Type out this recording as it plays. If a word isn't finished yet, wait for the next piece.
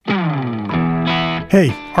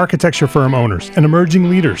Hey, architecture firm owners and emerging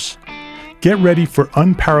leaders. Get ready for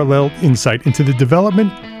unparalleled insight into the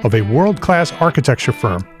development of a world-class architecture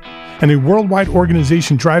firm and a worldwide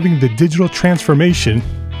organization driving the digital transformation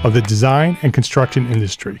of the design and construction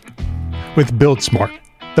industry. With Build Smart,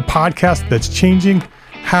 the podcast that's changing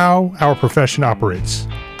how our profession operates.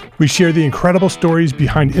 We share the incredible stories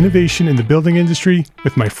behind innovation in the building industry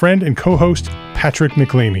with my friend and co-host, Patrick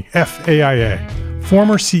McLamey, FAIA,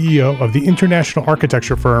 former CEO of the international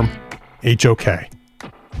architecture firm, HOK.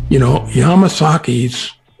 You know,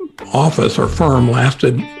 Yamasaki's office or firm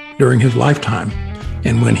lasted during his lifetime.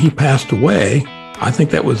 And when he passed away, I think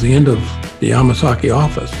that was the end of the Yamasaki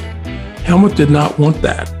office. Helmut did not want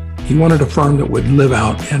that. He wanted a firm that would live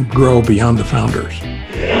out and grow beyond the founders.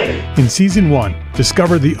 In Season 1,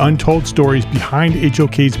 discover the untold stories behind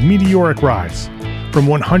HOK's meteoric rise, from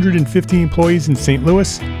 150 employees in St.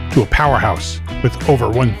 Louis to a powerhouse with over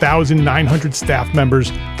 1,900 staff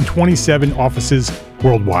members and 27 offices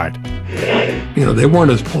worldwide. You know, they weren't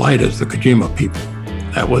as polite as the Kojima people.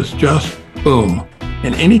 That was just boom.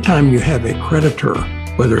 And anytime you have a creditor,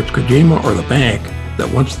 whether it's Kojima or the bank, that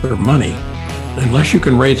wants their money, unless you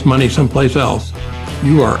can raise money someplace else,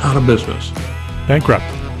 you are out of business. Bankrupt.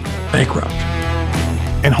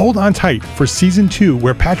 And hold on tight for Season 2,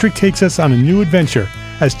 where Patrick takes us on a new adventure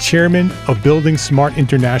as chairman of Building Smart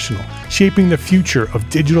International, shaping the future of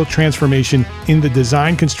digital transformation in the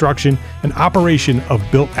design, construction, and operation of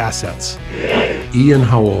built assets. Ian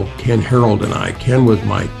Howell, Ken Harold, and I, Ken was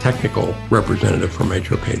my technical representative from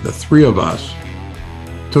HOK. The three of us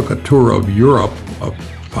took a tour of Europe of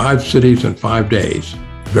 5 cities in 5 days.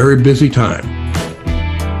 Very busy time.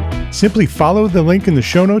 Simply follow the link in the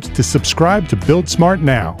show notes to subscribe to Build Smart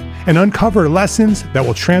now and uncover lessons that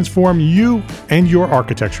will transform you and your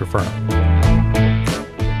architecture firm.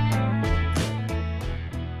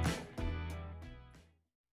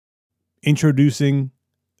 Introducing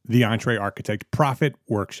the EntreArchitect Profit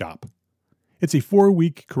Workshop. It's a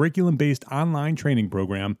 4-week curriculum-based online training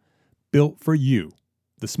program built for you,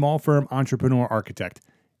 the small firm entrepreneur architect.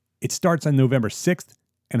 It starts on November 6th,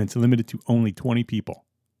 and it's limited to only 20 people.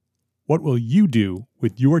 What will you do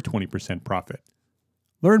with your 20% profit?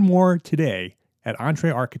 Learn more today at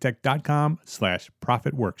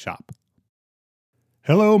entrearchitect.com/profit workshop.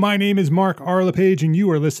 Hello, my name is Mark R. LePage, and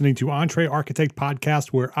you are listening to EntreArchitect Podcast,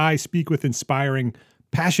 where I speak with inspiring,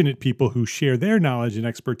 passionate people who share their knowledge and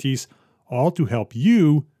expertise, all to help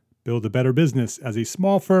you build a better business as a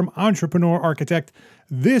small firm entrepreneur architect.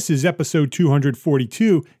 This is episode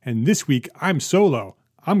 242, and this week I'm solo.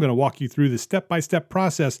 I'm going to walk you through the step-by-step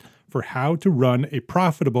process for how to run a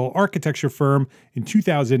profitable architecture firm in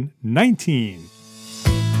 2019.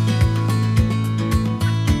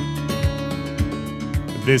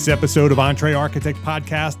 This episode of EntreArchitect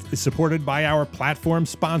Podcast is supported by our platform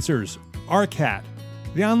sponsors, ARCAT,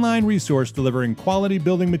 the online resource delivering quality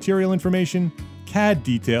building material information, CAD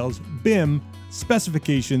details, BIM,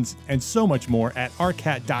 specifications, and so much more at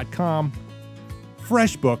arcat.com.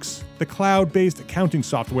 FreshBooks, the cloud-based accounting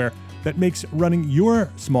software that makes running your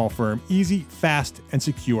small firm easy, fast, and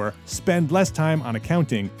secure. Spend less time on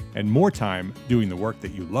accounting and more time doing the work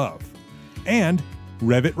that you love. And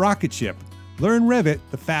Revit Rocketship. Learn Revit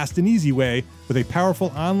the fast and easy way with a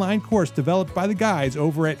powerful online course developed by the guys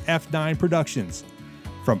over at F9 Productions.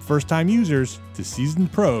 From first-time users to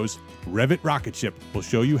seasoned pros, Revit Rocketship will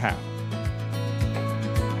show you how.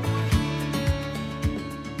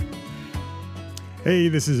 Hey,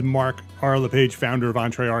 this is Mark R. LePage, founder of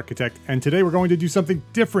EntreArchitect, and today we're going to do something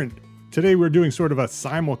different. Today we're doing sort of a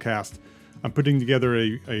simulcast. I'm putting together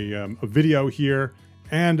a video here,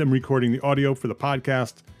 and I'm recording the audio for the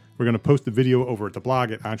podcast. We're going to post the video over at the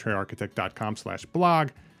blog at entrearchitect.com/blog,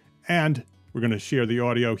 and we're going to share the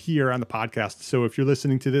audio here on the podcast. So if you're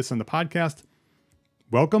listening to this on the podcast,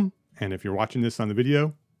 welcome. And if you're watching this on the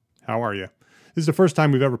video, how are you? This is the first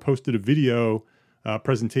time we've ever posted a video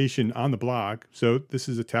presentation on the blog. So this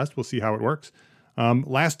is a test. We'll see how it works.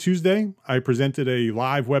 Last Tuesday, I presented a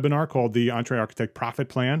live webinar called the EntreArchitect Profit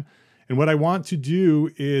Plan. And what I want to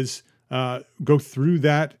do is go through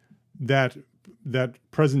that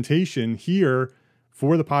presentation here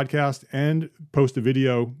for the podcast and post a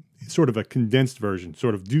video, sort of a condensed version,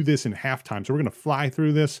 sort of do this in halftime. So we're going to fly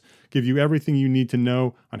through this, give you everything you need to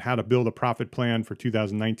know on how to build a profit plan for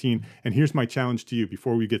 2019. And here's my challenge to you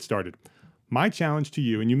before we get started. My challenge to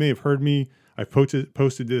you, and you may have heard me, I've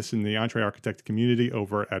posted this in the EntreArchitect community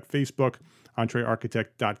over at Facebook,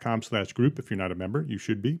 entrearchitect.com/group. If you're not a member, you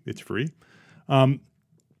should be. It's free. I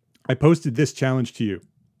posted this challenge to you.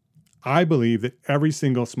 I believe that every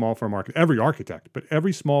single small firm architect,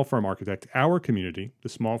 every small firm architect, our community, the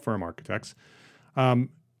small firm architects,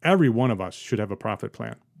 Every one of us should have a profit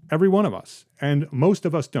plan. Every one of us. And most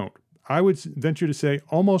of us don't. I would venture to say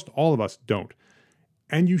almost all of us don't.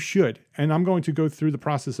 And you should. And I'm going to go through the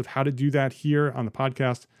process of how to do that here on the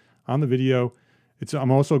podcast, on the video.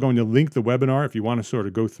 I'm also going to link the webinar if you want to sort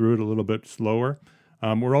of go through it a little bit slower.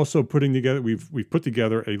 We're also putting together, we've put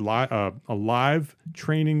together a live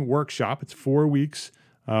training workshop. It's 4 weeks,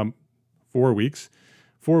 4 weeks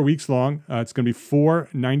long. It's going to be 4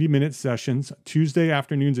 90-minute sessions, Tuesday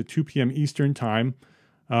afternoons at 2 p.m. Eastern time.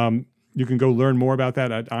 You can go learn more about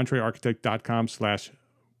that at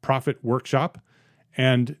entrearchitect.com/profit workshop.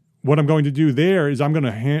 And what I'm going to do there is I'm going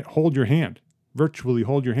to hold your hand, virtually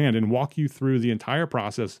hold your hand, and walk you through the entire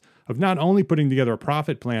process of not only putting together a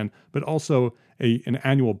profit plan, but also an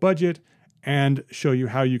annual budget, and show you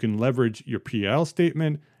how you can leverage your P&L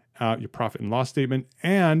statement, your profit and loss statement,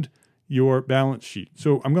 and your balance sheet.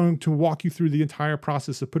 So I'm going to walk you through the entire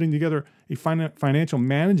process of putting together a financial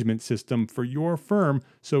management system for your firm.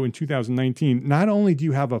 So in 2019, not only do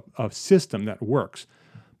you have a system that works,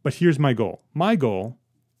 but here's my goal. My goal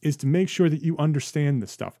is to make sure that you understand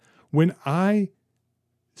this stuff. When I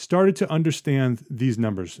started to understand these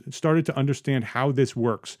numbers, started to understand how this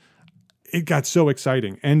works, it got so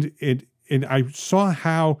exciting. And I saw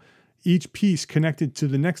how each piece connected to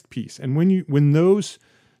the next piece. And when those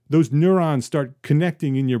neurons start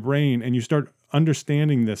connecting in your brain and you start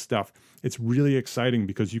understanding this stuff, it's really exciting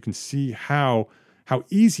because you can see how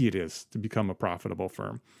easy it is to become a profitable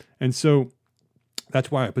firm. And so that's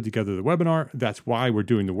why I put together the webinar. That's why we're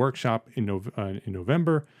doing the workshop in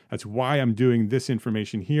November. That's why I'm doing this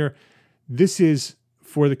information here. This is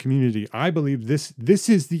for the community. I believe this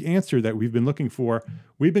is the answer that we've been looking for.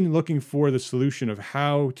 We've been looking for the solution of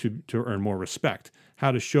how to earn more respect,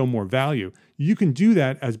 how to show more value. You can do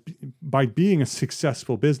that by being a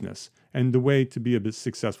successful business. And the way to be a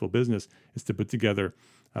successful business is to put together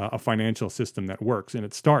a financial system that works. And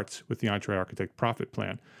it starts with the EntreArchitect Profit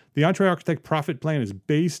Plan. The EntreArchitect Profit Plan is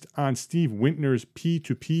based on Steve Wintner's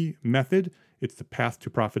P2P method. It's the path to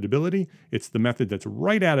profitability. It's the method that's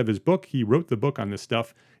right out of his book. He wrote the book on this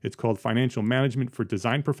stuff. It's called Financial Management for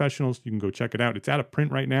Design Professionals. You can go check it out. It's out of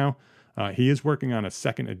print right now. He is working on a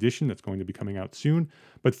second edition that's going to be coming out soon.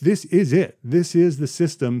 But this is it. This is the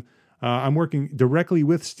system. I'm working directly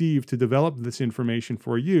with Steve to develop this information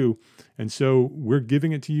for you. And so we're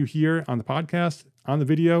giving it to you here on the podcast, on the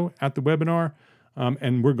video, at the webinar,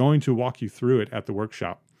 and we're going to walk you through it at the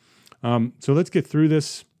workshop. So let's get through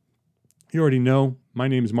this. You already know, my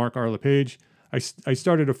name is Mark R. LePage. I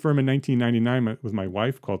started a firm in 1999 with my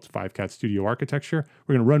wife called Five Cat Studio Architecture.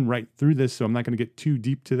 We're going to run right through this, so I'm not going to get too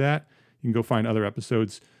deep to that. You can go find other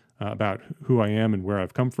episodes about who I am and where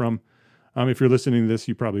I've come from. If you're listening to this,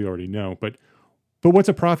 you probably already know. But what's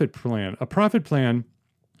a profit plan? A profit plan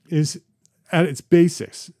is at its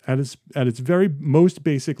basics, at its very most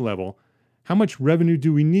basic level, how much revenue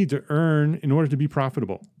do we need to earn in order to be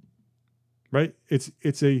profitable? Right? It's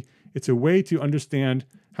a way to understand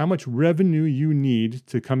how much revenue you need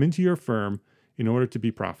to come into your firm in order to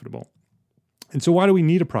be profitable. And so why do we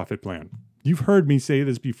need a profit plan? You've heard me say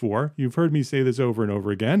this before. You've heard me say this over and over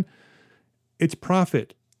again. It's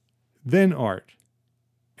profit, then art.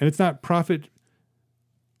 And it's not profit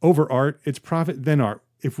over art. It's profit, then art.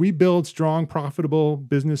 If we build strong, profitable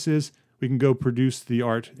businesses, we can go produce the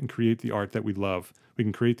art and create the art that we love. We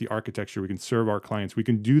can create the architecture. We can serve our clients. We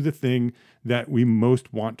can do the thing that we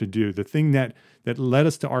most want to do, the thing that led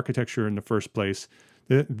us to architecture in the first place.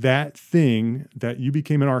 That thing that you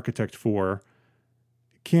became an architect for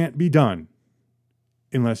can't be done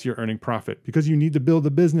unless you're earning profit, because you need to build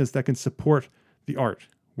a business that can support the art.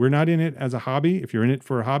 We're not in it as a hobby. If you're in it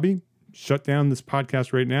for a hobby, shut down this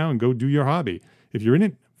podcast right now and go do your hobby. If you're in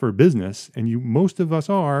it for a business, and most of us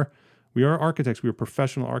are, we are architects. We are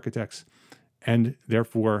professional architects. And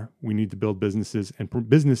therefore, we need to build businesses, and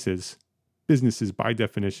businesses by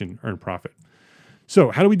definition earn profit.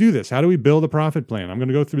 So how do we do this? How do we build a profit plan? I'm going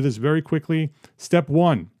to go through this very quickly. Step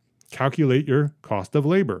 1, calculate your cost of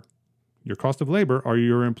labor. Your cost of labor are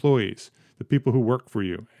your employees, the people who work for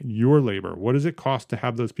you, your labor. What does it cost to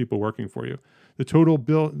have those people working for you? The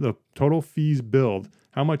total fees billed,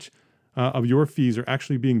 how much of your fees are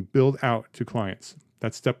actually being billed out to clients?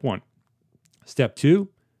 That's step 1. Step 2,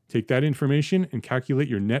 take that information and calculate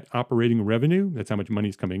your net operating revenue. That's how much money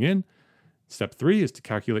is coming in. Step 3 is to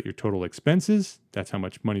calculate your total expenses. That's how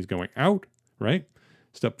much money is going out, right?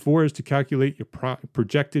 Step 4 is to calculate your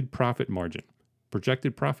projected profit margin.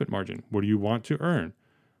 Projected profit margin. What do you want to earn?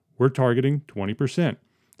 We're targeting 20%.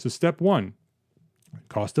 So step 1,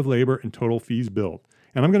 cost of labor and total fees billed.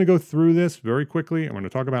 And I'm going to go through this very quickly. I'm going to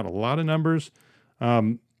talk about a lot of numbers.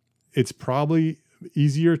 It's probably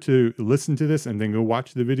easier to listen to this and then go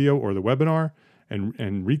watch the video or the webinar and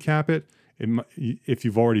recap it. If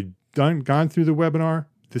you've already gone through the webinar,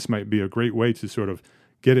 this might be a great way to sort of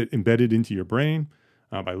get it embedded into your brain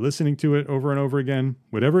by listening to it over and over again.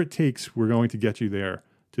 Whatever it takes, we're going to get you there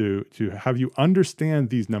to have you understand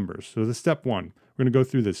these numbers. So the step one, we're going to go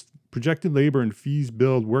through this projected labor and fees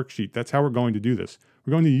billed worksheet. That's how we're going to do this.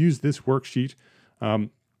 We're going to use this worksheet.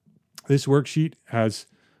 This worksheet has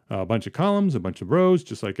a bunch of columns, a bunch of rows,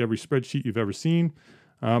 just like every spreadsheet you've ever seen.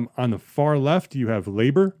 On the far left, you have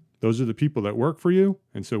labor. Those are the people that work for you.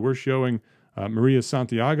 And so we're showing Maria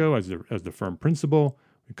Santiago as the firm principal,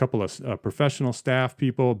 a couple of professional staff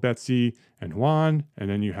people, Betsy and Juan, and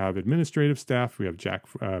then you have administrative staff. We have Jack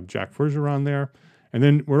Fergeron there. And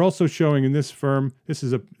then we're also showing in this firm, this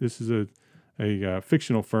is a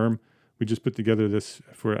fictional firm. We just put together this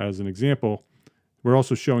as an example. We're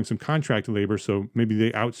also showing some contract labor, so maybe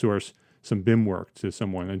they outsource some BIM work to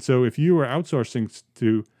someone. And so if you are outsourcing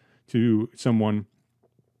to someone,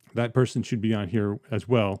 that person should be on here as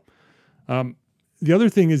well. The other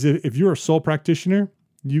thing is if you're a sole practitioner,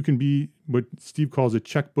 you can be what Steve calls a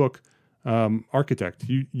checkbook architect.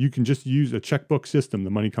 You can just use a checkbook system.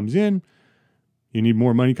 The money comes in. You need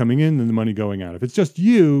more money coming in than the money going out. If it's just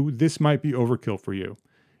you, this might be overkill for you.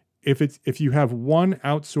 If you have one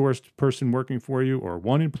outsourced person working for you or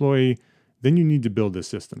one employee, then you need to build this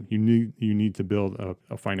system. You need to build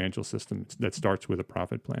a financial system that starts with a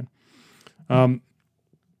profit plan.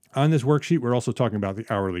 On this worksheet, we're also talking about the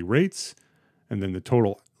hourly rates and then the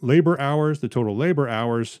total labor hours. The total labor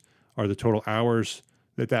hours are the total hours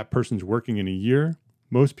that person's working in a year.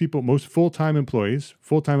 Most full-time employees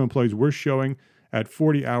we're showing at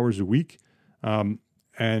 40 hours a week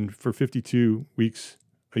and for 52 weeks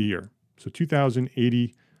a year. So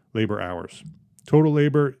 2,080 labor hours. Total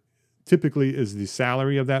labor typically is the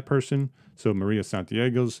salary of that person. So Maria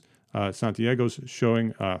Santiago's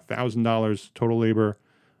showing $1,000 total labor.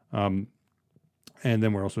 And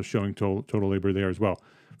then we're also showing total labor there as well.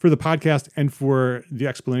 For the podcast and for the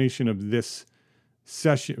explanation of this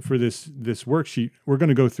session, for this worksheet, we're going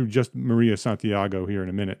to go through just Maria Santiago here in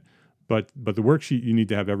a minute. But the worksheet, you need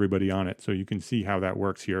to have everybody on it so you can see how that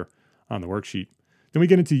works here on the worksheet. Then we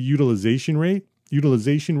get into utilization rate.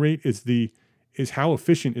 Utilization rate is how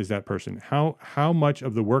efficient is that person? How much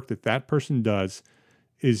of the work that person does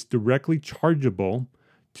is directly chargeable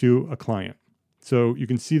to a client. So you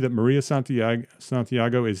can see that Maria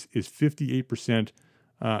Santiago is 58%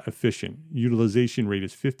 efficient. Utilization rate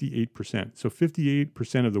is 58%. So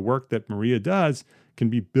 58% of the work that Maria does can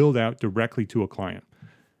be billed out directly to a client.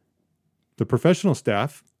 The professional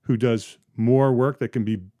staff who does more work that can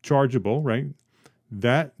be chargeable, right?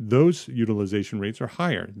 Those utilization rates are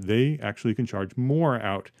higher. They actually can charge more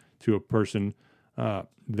out to a person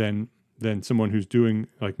than someone who's doing,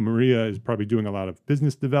 like Maria is probably doing a lot of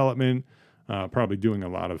business development, probably doing a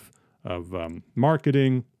lot of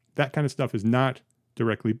marketing. That kind of stuff is not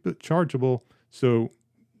directly chargeable. So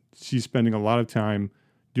she's spending a lot of time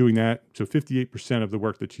doing that. So 58% of the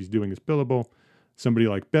work that she's doing is billable. Somebody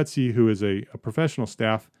like Betsy, who is a professional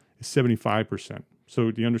staff, is 75%.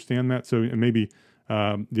 So do you understand that? So maybe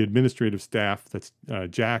the administrative staff, that's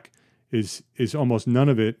Jack, is almost none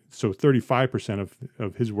of it. So 35%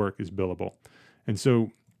 of his work is billable. And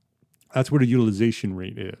so that's what a utilization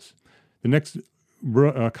rate is. The next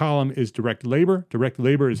column is direct labor. Direct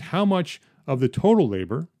labor is how much of the total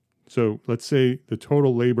labor. So let's say the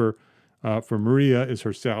total labor for Maria is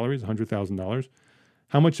her salary is $100,000.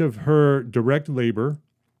 How much of her direct labor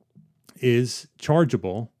is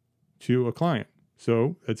chargeable to a client?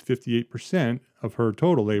 So that's 58% of her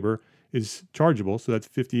total labor is chargeable. So that's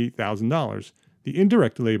 $58,000. The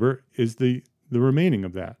indirect labor is the remaining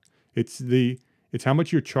of that. It's how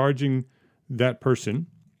much you're charging that person,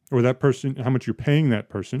 or that person, how much you're paying that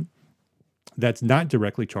person. That's not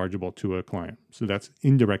directly chargeable to a client. So that's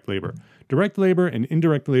indirect labor. Direct labor and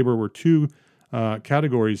indirect labor were two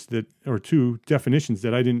categories or two definitions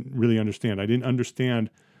that I didn't really understand. I didn't understand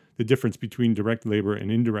the difference between direct labor and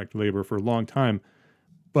indirect labor for a long time.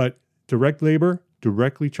 But direct labor,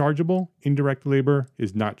 directly chargeable. Indirect labor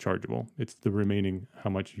is not chargeable. It's the remaining, how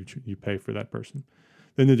much you pay for that person.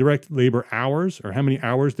 Then the direct labor hours, or how many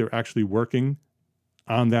hours they're actually working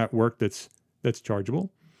on that work that's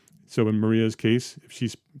chargeable. So in Maria's case, if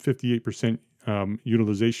she's 58%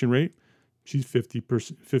 utilization rate, she's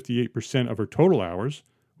 58% of her total hours,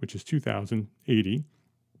 which is 2,080,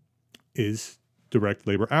 is direct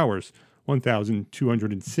labor hours,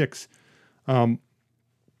 1,206.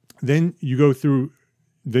 Then you go through,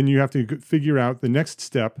 then you have to figure out the next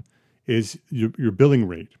step is your billing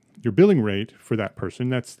rate. your billing rate for that person.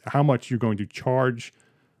 That's how much you're going to charge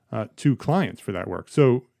to clients for that work.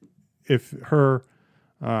 So if her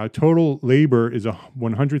total labor is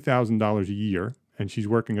 $100,000 a year, and she's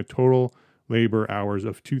working a total labor hours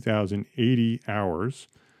of 2,080 hours,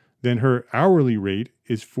 then her hourly rate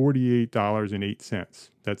is $48.08.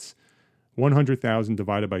 That's 100,000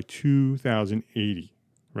 divided by 2,080,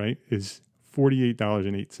 right? Is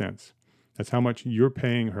 $48.08. That's how much you're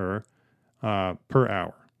paying her per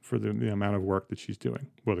hour for the amount of work that she's doing.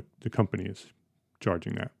 Well, the company is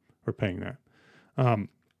charging that or paying that.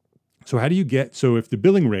 So how do you get, so if the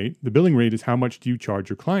billing rate is how much do you charge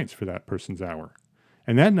your clients for that person's hour?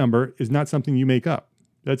 And that number is not something you make up.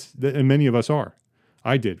 And many of us are.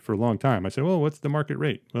 I did for a long time. I said, well, what's the market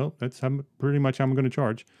rate? Well, that's pretty much how I'm going to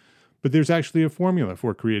charge. But there's actually a formula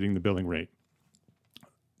for creating the billing rate.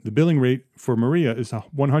 The billing rate for Maria is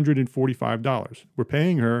 $145. We're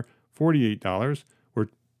paying her $48. We're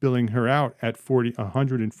billing her out at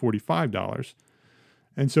 $145.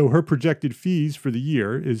 And so her projected fees for the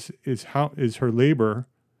year is her labor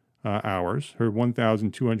hours, her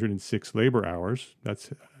 1,206 labor hours. That's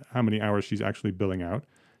how many hours she's actually billing out,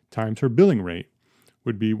 times her billing rate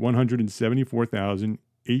would be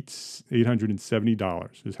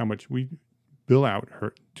 $174,870 is how much we bill out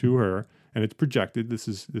to her, and it's projected. This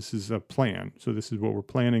is a plan, so this is what we're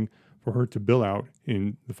planning for her to bill out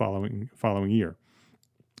in the following year.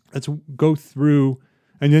 Let's go through,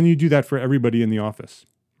 and then you do that for everybody in the office,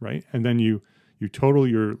 right? And then you total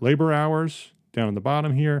your labor hours down at the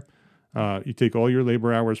bottom here. You take all your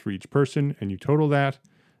labor hours for each person, and you total that.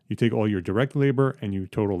 You take all your direct labor and you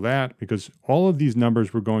total that, because all of these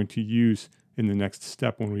numbers we're going to use in the next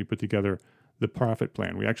step when we put together the profit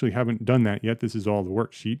plan. We actually haven't done that yet. This is all the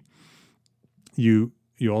worksheet. You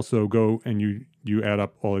also go and you add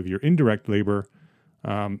up all of your indirect labor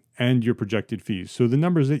and your projected fees. So the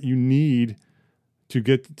numbers that you need to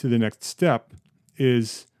get to the next step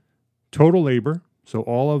is total labor. So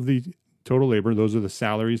all of the total labor, those are the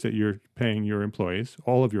salaries that you're paying your employees,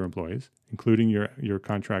 all of your employees, including your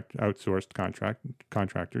outsourced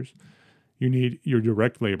contractors. You need your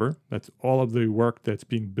direct labor. That's all of the work that's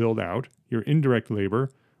being billed out. Your indirect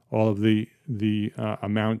labor, all of the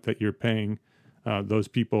amount that you're paying those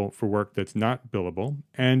people for work that's not billable,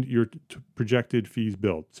 and your projected fees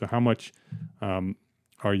billed. So how much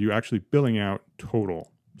are you actually billing out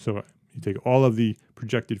total? So you take all of the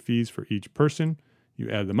projected fees for each person,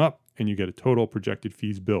 you add them up, and you get a total projected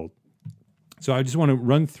fees billed. So I just want to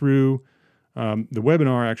run through the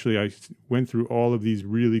webinar. Actually, I went through all of these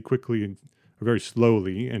really quickly and very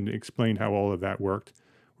slowly and explained how all of that worked.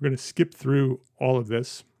 We're going to skip through all of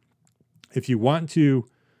this. If you want to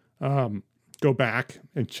go back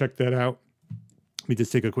and check that out, let me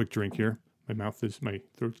just take a quick drink here. My throat's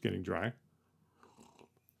getting dry.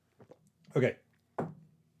 Okay.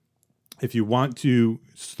 If you want to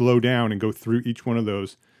slow down and go through each one of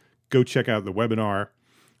those, go check out the webinar.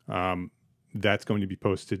 That's going to be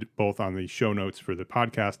posted both on the show notes for the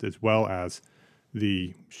podcast as well as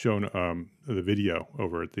the the video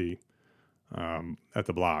over at the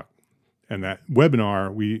blog. And that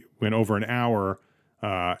webinar, we went over an hour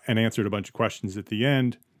and answered a bunch of questions at the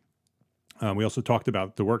end. We also talked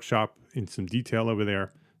about the workshop in some detail over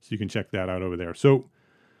there, so you can check that out over there. So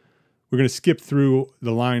we're going to skip through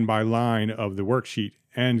the line by line of the worksheet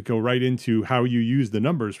and go right into how you use the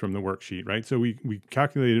numbers from the worksheet, right? So we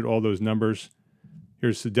calculated all those numbers.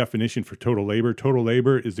 Here's the definition for total labor. Total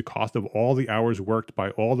labor is the cost of all the hours worked by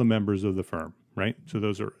all the members of the firm, right? So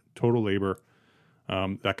those are total labor.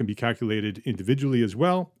 That can be calculated individually as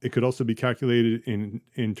well. It could also be calculated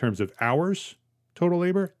in terms of hours, total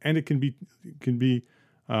labor, and it can be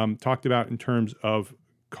talked about in terms of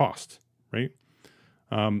cost, right?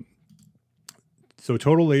 So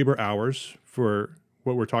total labor hours for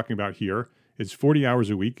what we're talking about here is 40 hours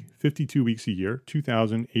a week, 52 weeks a year,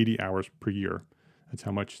 2,080 hours per year. That's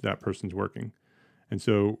how much that person's working. And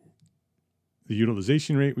so the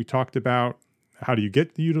utilization rate we talked about. How do you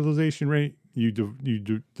get the utilization rate? You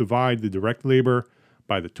divide the direct labor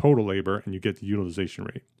by the total labor, and you get the utilization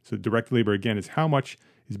rate. So direct labor, again, is how much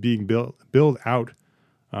is being billed out,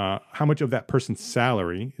 how much of that person's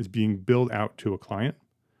salary is being billed out to a client,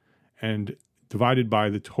 and divided by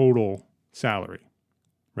the total salary,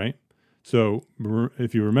 right? So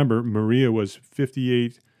if you remember, Maria was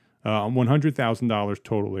 $100,000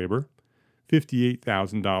 total labor,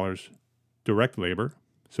 $58,000 direct labor.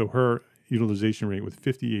 So her utilization rate was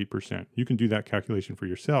 58%. You can do that calculation for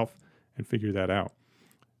yourself and figure that out.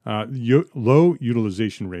 Low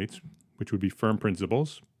utilization rates, which would be firm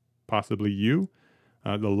principals, possibly you,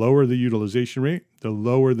 The lower the utilization rate, the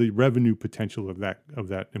lower the revenue potential of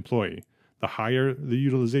that employee. The higher the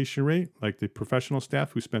utilization rate, like the professional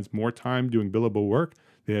staff who spends more time doing billable work,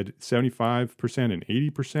 they had 75% and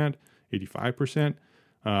 80%, 85%.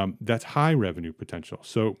 That's high revenue potential.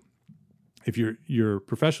 So if your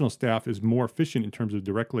professional staff is more efficient in terms of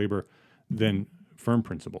direct labor than firm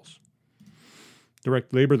principals.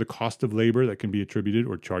 Direct labor, the cost of labor that can be attributed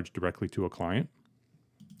or charged directly to a client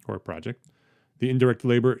or a project. The indirect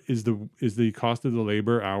labor is the cost of the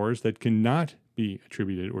labor hours that cannot be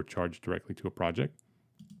attributed or charged directly to a project.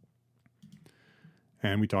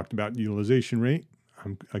 And we talked about utilization rate.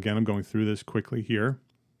 I'm going through this quickly here.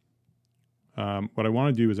 What I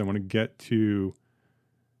want to do is I want to get to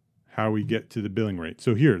how we get to the billing rate.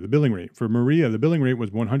 So here, the billing rate. For Maria, the billing rate was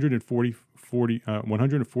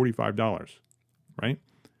 $145, right?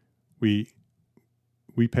 We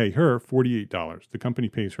pay her $48. The company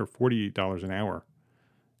pays her $48 an hour.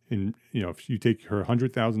 And if you take her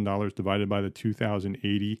 $100,000 divided by the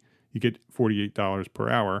 2,080, you get $48 per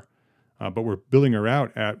hour. But we're billing her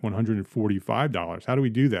out at $145. How do we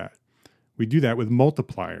do that? We do that with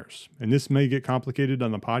multipliers. And this may get complicated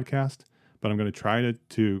on the podcast, but I'm going to try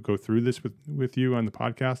to go through this with you on the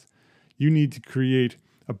podcast. You need to create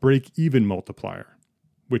a break-even multiplier,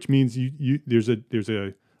 which means there's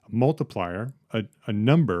a multiplier, a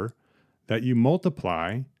number that you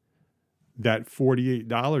multiply that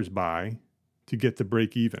 $48 by to get to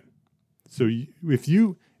break even. So if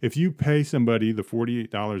you pay somebody the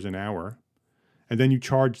 $48 an hour, and then you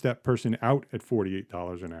charge that person out at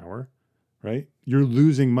 $48 an hour, right? You're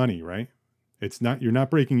losing money, right? You're not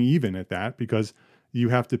breaking even at that because you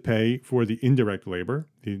have to pay for the indirect labor,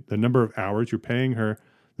 the number of hours. You're paying her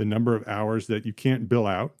the number of hours that you can't bill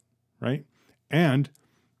out, right? And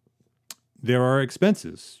there are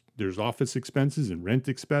expenses. There's office expenses and rent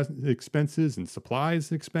expenses and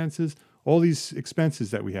supplies expenses, all these expenses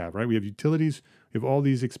that we have, right? We have utilities, we have all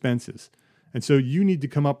these expenses. And so you need to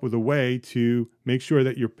come up with a way to make sure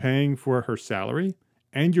that you're paying for her salary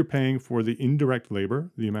and you're paying for the indirect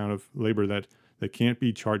labor, the amount of labor that can't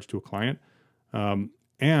be charged to a client,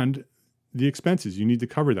 and the expenses. You need to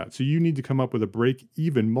cover that. So you need to come up with a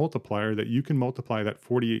break-even multiplier that you can multiply that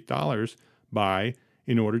 $48 by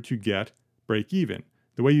in order to get break-even.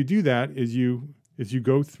 The way you do that is you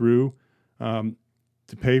go through to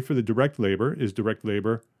pay for the direct labor is direct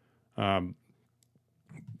labor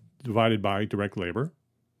divided by direct labor.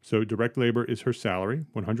 So direct labor is her salary,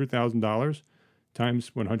 $100,000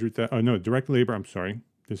 times 100,000. Direct labor, I'm sorry.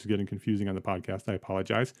 This is getting confusing on the podcast. I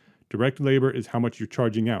apologize. Direct labor is how much you're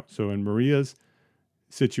charging out. So in Maria's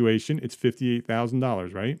situation, it's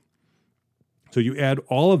 $58,000, right? So you add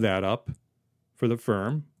all of that up for the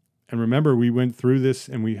firm. And remember, we went through this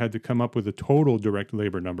and we had to come up with a total direct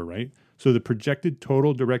labor number, right? So the projected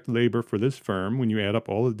total direct labor for this firm, when you add up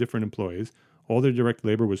all the different employees, all their direct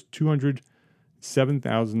labor was $207,600.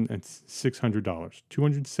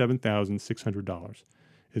 $207,600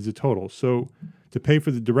 is the total. So to pay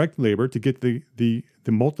for the direct labor, to get the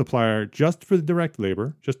multiplier just for the direct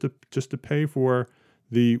labor, just to pay for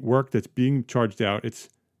the work that's being charged out, it's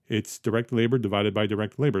direct labor divided by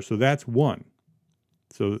direct labor. So that's 1.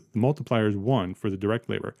 So the multiplier is 1 for the direct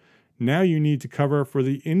labor. Now you need to cover for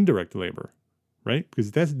the indirect labor, right?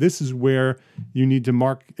 Because this is where you need to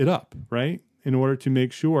mark it up, right? In order to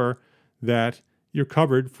make sure that you're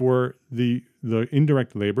covered for the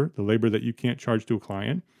indirect labor, the labor that you can't charge to a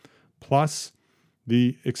client, plus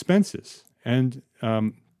the expenses and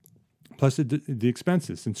plus the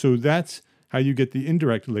expenses. And so that's how you get the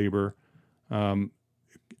indirect labor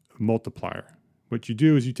multiplier. What you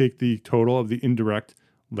do is you take the total of the indirect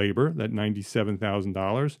labor, that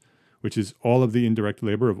 $97,000, which is all of the indirect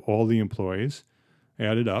labor of all the employees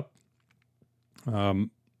added up, and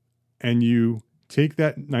you take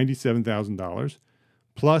that $97,000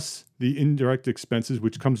 plus the indirect expenses,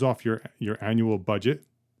 which comes off your annual budget,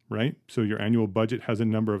 right? So your annual budget has a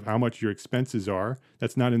number of how much your expenses are.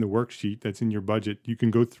 That's not in the worksheet. That's in your budget. You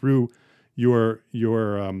can go through your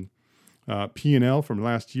P&L from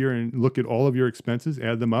last year and look at all of your expenses,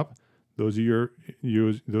 add them up. Those are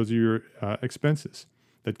your expenses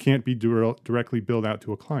that can't be directly billed out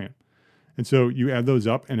to a client. And so you add those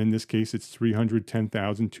up, and in this case, it's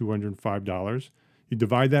 $310,205. You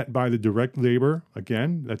divide that by the direct labor.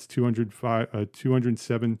 Again, that's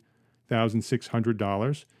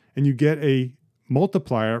 $207,600, and you get a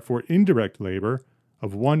multiplier for indirect labor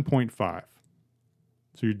of 1.5.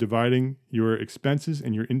 So you're dividing your expenses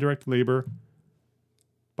and your indirect labor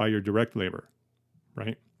by your direct labor,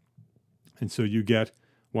 right? And so you get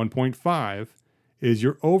 1.5 is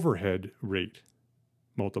your overhead rate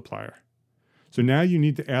multiplier. So now you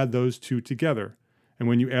need to add those two together. And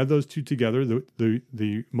when you add those two together,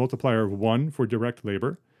 the multiplier of 1 for direct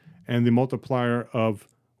labor and the multiplier of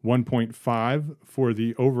 1.5 for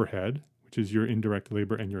the overhead, which is your indirect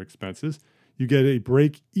labor and your expenses, you get a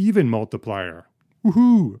break-even multiplier.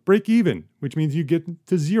 Woohoo! Break even, which means you get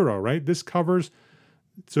to 0, right? This covers,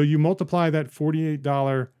 so you multiply that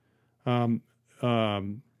 $48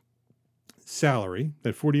 salary,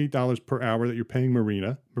 that $48 per hour that you're paying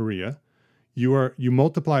Maria. You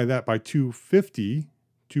multiply that by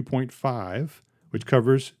 2.5, which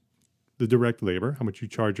covers the direct labor, how much you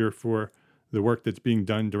charge her for the work that's being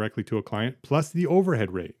done directly to a client, plus the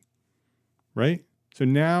overhead rate, right? So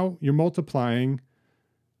now you're multiplying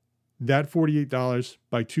that $48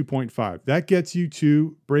 by 2.5. That gets you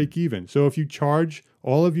to break even. So if you charge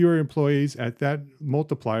all of your employees at that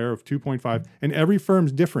multiplier of 2.5, and every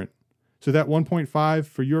firm's different. So that 1.5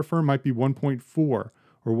 for your firm might be 1.4 or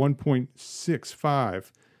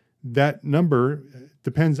 1.65. That number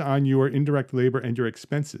depends on your indirect labor and your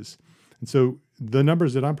expenses. And so the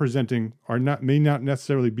numbers that I'm presenting may not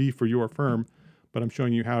necessarily be for your firm, but I'm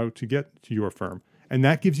showing you how to get to your firm. And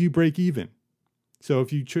that gives you break even. So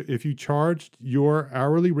if you charged your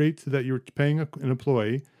hourly rate that you're paying an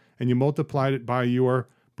employee and you multiplied it by your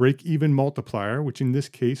break even multiplier, which in this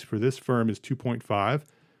case for this firm is 2.5,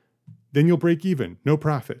 then you'll break even. No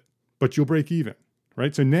profit, but you'll break even,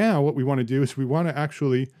 right? So now what we want to do is we want to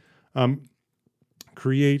actually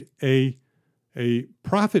create a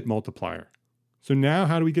profit multiplier. So now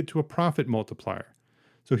how do we get to a profit multiplier?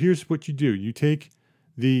 So here's what you do. You take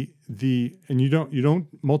and you don't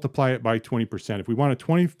multiply it by 20%. If we want a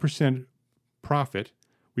 20% profit,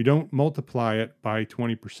 we don't multiply it by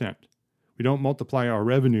 20%. We don't multiply our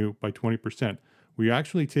revenue by 20%. We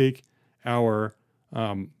actually take our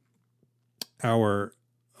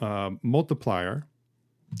multiplier.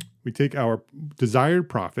 We take our desired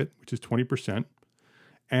profit, which is 20%,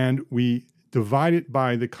 and we divide it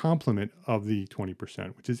by the complement of the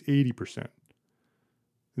 20%, which is 80%.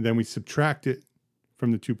 And then we subtract it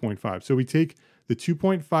from the 2.5. So we take the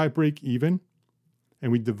 2.5 break even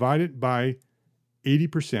and we divide it by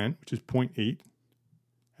 80%, which is 0.8.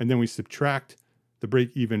 And then we subtract the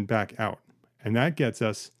break even back out. And that gets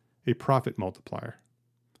us a profit multiplier.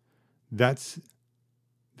 That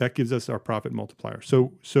gives us our profit multiplier.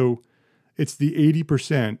 So it's the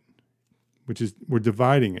 80%, which is, we're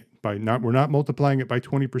dividing it by we're not multiplying it by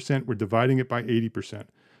 20%, we're dividing it by 80%.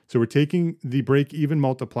 So we're taking the break even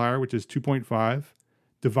multiplier, which is 2.5,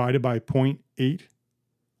 divided by 0.8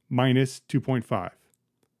 minus 2.5,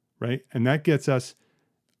 right? And that gets us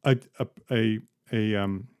a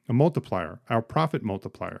multiplier, our profit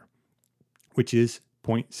multiplier, which is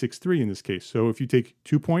 0.63 in this case. So if you take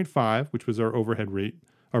 2.5, which was our overhead rate,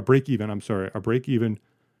 our break even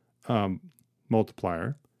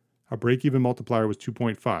multiplier, our break even multiplier was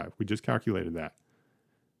 2.5. We just calculated that.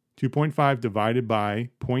 2.5 divided by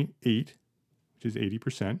 0.8, which is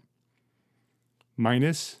 80%,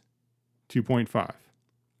 minus 2.5.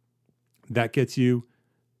 That gets you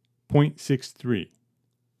 0.63,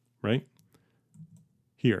 right?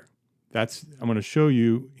 Here. I'm going to show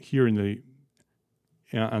you here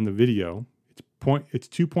on the video. It's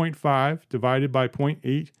 2.5 divided by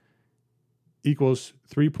 0.8 equals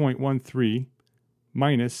 3.13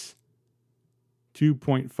 minus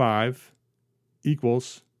 2.5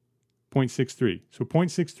 equals 0.63. So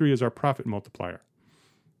 0.63 is our profit multiplier.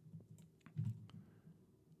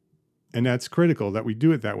 And that's critical that we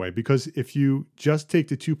do it that way, because if you just take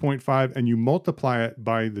the 2.5 and you multiply it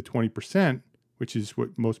by the 20%, which is what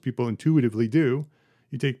most people intuitively do,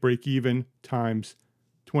 you take break even times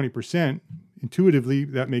 20%. Intuitively,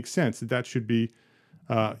 that makes sense that should be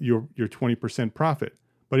your 20% profit.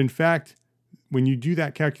 But in fact, when you do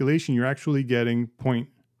that calculation, you're actually getting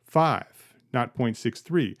 0.5, not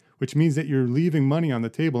 0.63, which means that you're leaving money on the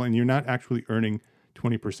table and you're not actually earning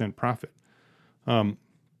 20% profit.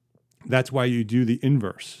 That's why you do the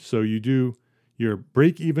inverse. So you do your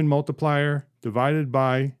break-even multiplier divided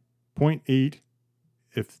by 0.8,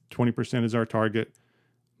 if 20% is our target,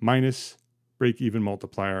 minus break-even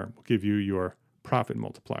multiplier will give you your profit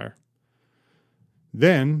multiplier.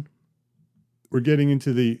 Then we're getting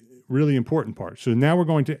into the really important part. So now we're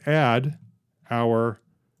going to add our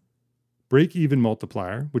break-even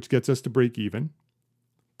multiplier, which gets us to break even,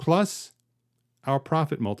 plus our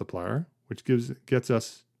profit multiplier, which gets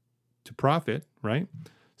us to profit, right?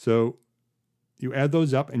 So you add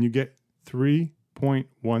those up and you get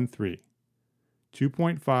 3.13.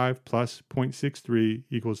 2.5 plus 0.63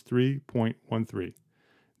 equals 3.13.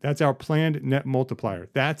 That's our planned net multiplier.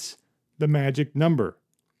 That's the magic number.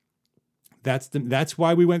 That's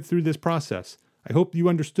why we went through this process. I hope you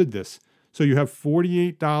understood this. So you have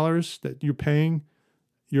 $48 that you're paying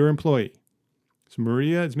your employee. So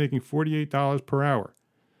Maria is making $48 per hour.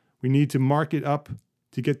 We need to mark it up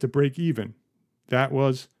to get to break even. Let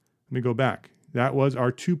me go back. That was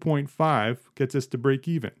our 2.5 gets us to break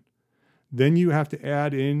even. Then you have to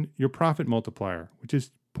add in your profit multiplier, which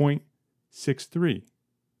is 0.63,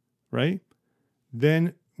 right?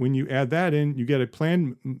 Then when you add that in, you get a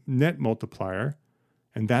planned net multiplier,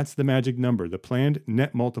 and that's the magic number, the planned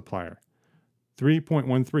net multiplier,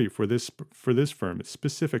 3.13 for this firm. It's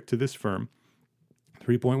specific to this firm,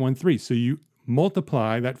 3.13. So you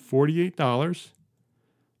multiply that $48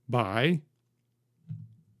 by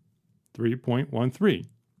 3.13.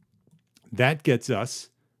 That gets us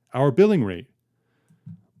our billing rate,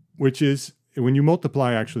 which is when you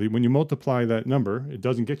multiply that number, it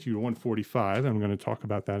doesn't get you to 145. I'm going to talk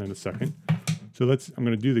about that in a second. So I'm going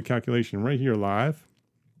to do the calculation right here live.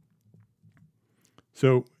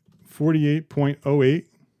 So 48.08,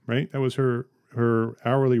 right? That was her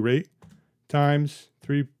hourly rate times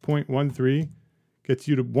 3.13 gets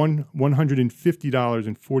you to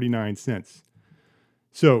 $150.49.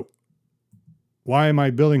 So why am I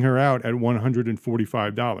billing her out at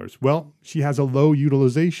 $145? Well, she has a low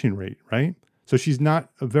utilization rate, right? So she's not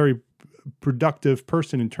a very productive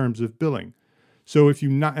person in terms of billing. So if you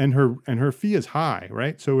not, and her fee is high,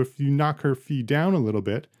 right? So if you knock her fee down a little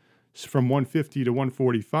bit from 150 to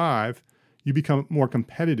 145, you become more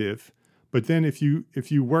competitive. But then if you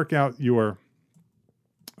work out your,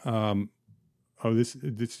 I'm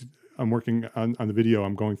working on the video,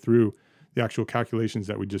 I'm going through the actual calculations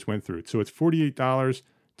that we just went through. So it's $48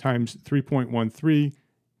 times 3.13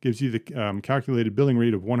 gives you the calculated billing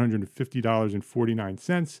rate of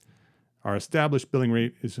 $150.49. Our established billing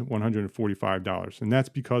rate is $145, and that's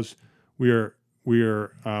because we're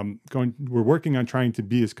working on trying to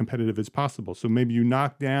be as competitive as possible. So maybe you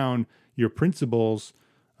knock down your principal's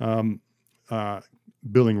billing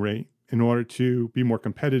rate in order to be more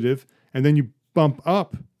competitive, and then you bump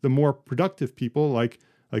up the more productive people like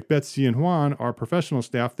Betsy and Juan, our professional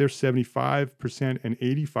staff. They're 75% and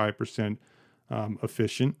 85%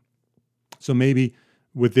 efficient. So maybe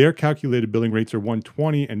with their calculated billing rates are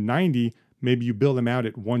 120 and 90, maybe you bill them out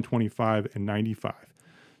at 125 and 95.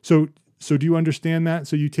 So do you understand that?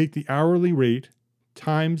 So you take the hourly rate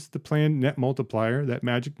times the planned net multiplier, that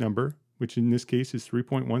magic number, which in this case is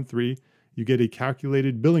 3.13, you get a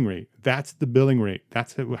calculated billing rate. That's the billing rate.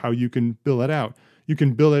 That's how you can bill it out. You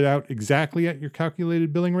can bill it out exactly at your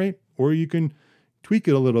calculated billing rate, or you can tweak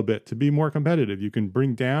it a little bit to be more competitive. You can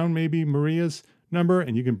bring down maybe Maria's number,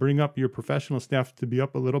 and you can bring up your professional staff to be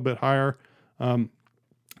up a little bit higher, to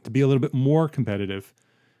be a little bit more competitive.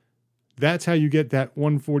 That's how you get that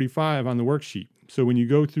 145 on the worksheet. So when you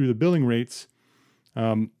go through the billing rates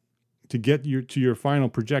to get to your final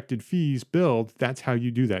projected fees billed, that's how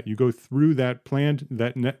you do that. You go through that planned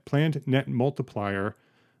net multiplier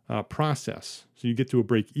process. So you get to a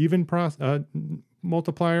break-even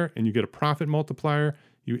multiplier, and you get a profit multiplier.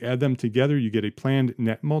 You add them together, you get a planned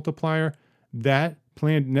net multiplier. That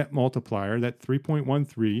planned net multiplier, that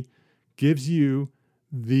 3.13, gives you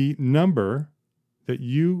the number that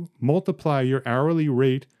you multiply your hourly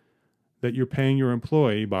rate that you're paying your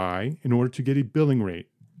employee by in order to get a billing rate.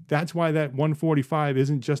 That's why that 145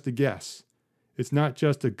 isn't just a guess. It's not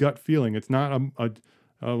just a gut feeling. It's not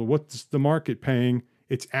what's the market paying.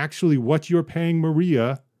 It's actually what you're paying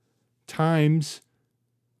Maria times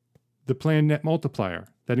the planned net multiplier.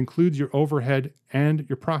 That includes your overhead and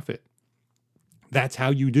your profit. That's how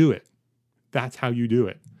you do it. That's how you do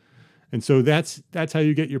it. And so that's how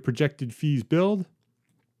you get your projected fees billed.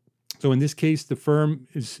 So in this case, the firm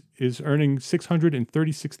is earning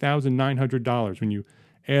 $636,900 when you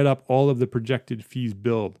add up all of the projected fees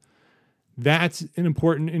billed. That's an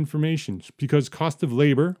important information because cost of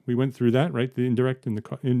labor, we went through that, right? The indirect and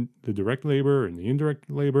the direct labor and the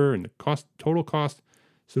indirect labor and the total cost.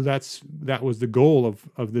 So that was the goal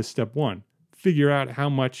of this step one. Figure out how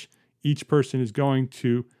much each person is going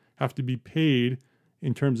to have to be paid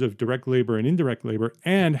in terms of direct labor and indirect labor,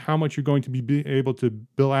 and how much you're going to be able to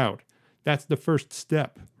bill out. That's the first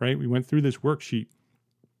step, right? We went through this worksheet.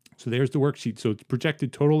 So there's the worksheet. So the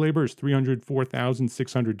projected total labor is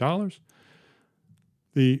 $304,600.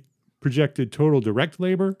 The projected total direct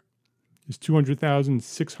labor is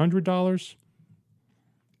 $200,600.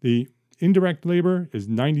 The indirect labor is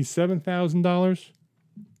 $97,000.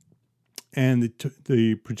 And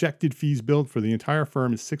the projected fees billed for the entire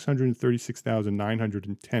firm is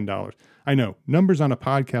 $636,910. I know, numbers on a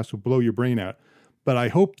podcast will blow your brain out, But I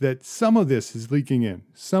hope that some of this is leaking in.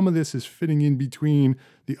 Some of this is fitting in between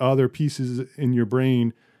the other pieces in your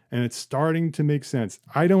brain, and it's starting to make sense.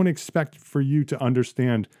 I don't expect for you to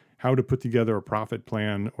understand how to put together a profit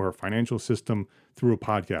plan or a financial system through a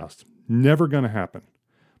podcast. Never going to happen.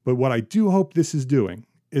 But what I do hope this is doing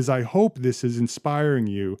is I hope this is inspiring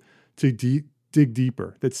you to dig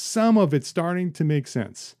deeper, that some of it's starting to make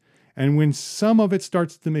sense. And when some of it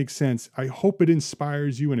starts to make sense, I hope it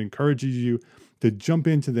inspires you and encourages you to jump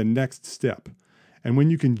into the next step. And when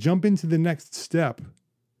you can jump into the next step,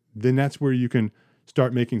 then that's where you can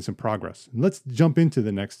start making some progress. Let's jump into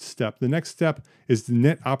the next step. The next step is the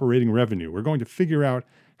net operating revenue. We're going to figure out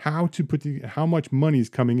how much money is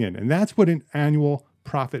coming in. And that's what an annual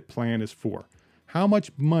profit plan is for. How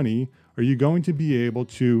much money are you going to be able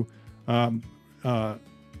to,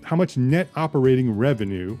 how much net operating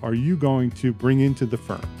revenue are you going to bring into the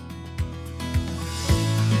firm?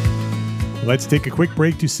 Let's take a quick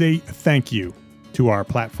break to say thank you to our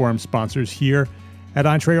platform sponsors here at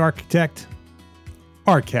EntreArchitect,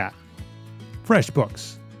 ARCAT,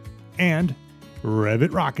 FreshBooks, and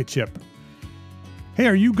Revit Rocketship. Hey,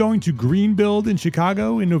 are you going to Greenbuild in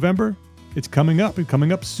Chicago in November? It's coming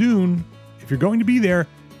up soon. If you're going to be there,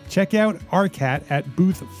 check out ARCAT at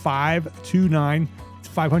booth 529. It's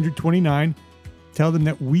 529. Tell them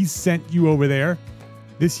that we sent you over there.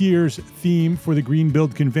 This year's theme for the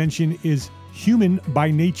Greenbuild convention is Human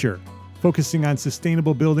by Nature, focusing on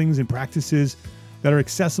sustainable buildings and practices that are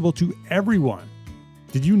accessible to everyone.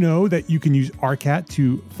 Did you know that you can use ARCAT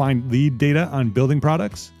to find lead data on building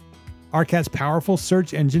products? ARCAT's powerful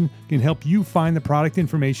search engine can help you find the product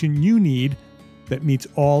information you need that meets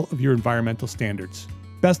all of your environmental standards.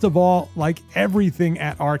 Best of all, like everything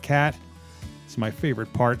at ARCAT, it's my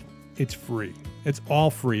favorite part, it's free. It's all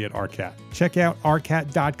free at ARCAT. Check out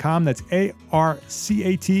arcat.com. That's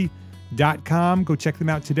ARCAT.com. Go check them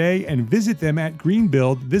out today and visit them at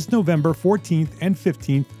Greenbuild this November 14th and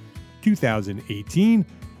 15th, 2018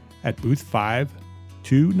 at booth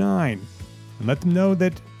 529. And let them know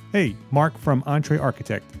that, hey, Mark from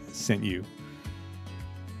EntreArchitect sent you.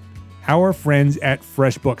 Our friends at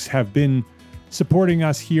FreshBooks have been supporting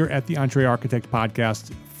us here at the EntreArchitect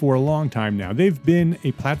podcast for a long time now. They've been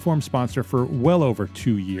a platform sponsor for well over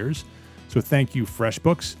 2 years. So thank you,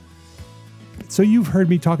 FreshBooks. So you've heard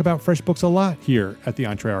me talk about FreshBooks a lot here at the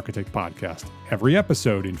EntreArchitect podcast. Every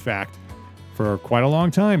episode, in fact, for quite a long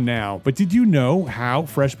time now. But did you know how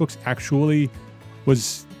FreshBooks actually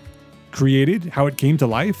was created, how it came to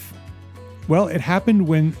life? Well, it happened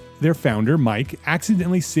when their founder, Mike,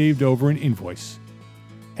 accidentally saved over an invoice,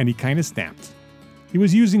 and he kind of snapped. He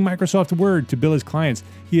was using Microsoft Word to bill his clients.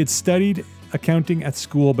 He had studied accounting at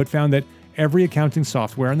school, but found that every accounting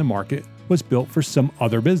software on the market was built for some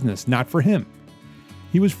other business, not for him.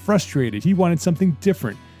 He was frustrated. He wanted something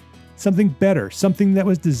different, something better, something that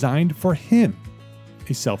was designed for him,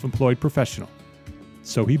 a self-employed professional.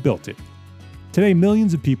 So he built it. Today,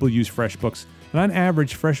 millions of people use FreshBooks, and on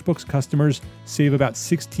average, FreshBooks customers save about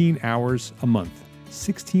 16 hours a month.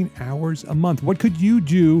 16 hours a month. What could you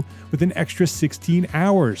do with an extra 16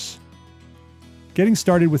 hours? Getting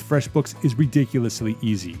started with FreshBooks is ridiculously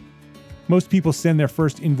easy. Most people send their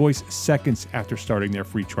first invoice seconds after starting their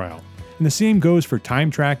free trial. And the same goes for time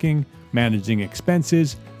tracking, managing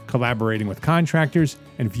expenses, collaborating with contractors,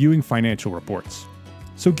 and viewing financial reports.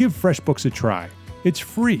 So give FreshBooks a try. It's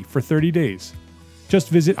free for 30 days. Just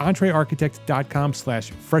visit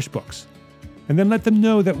entrearchitect.com/freshbooks. And then let them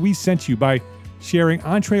know that we sent you by sharing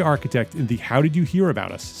EntreArchitect in the How Did You Hear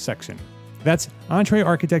About Us section. That's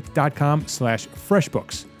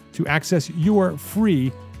entrearchitect.com/freshbooks to access your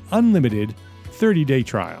free, unlimited 30-day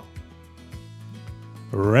trial.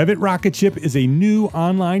 Revit Rocketship is a new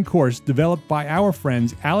online course developed by our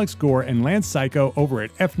friends Alex Gore and Lance Psycho over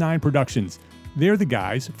at F9 Productions. They're the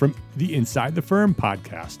guys from the Inside the Firm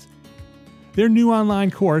podcast. Their new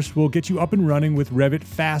online course will get you up and running with Revit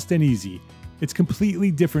fast and easy. It's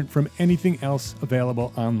completely different from anything else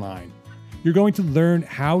available online. You're going to learn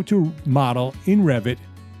how to model in Revit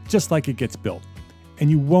just like it gets built. And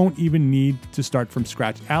you won't even need to start from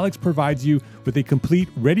scratch. Alex provides you with a complete,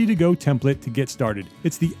 ready-to-go template to get started.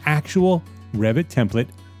 It's the actual Revit template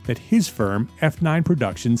that his firm, F9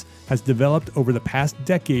 Productions, has developed over the past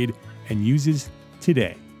decade and uses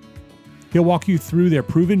today. He'll walk you through their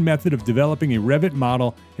proven method of developing a Revit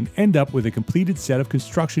model and end up with a completed set of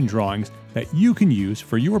construction drawings that you can use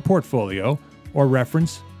for your portfolio or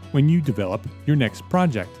reference when you develop your next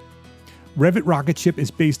project. Revit Rocketship is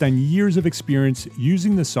based on years of experience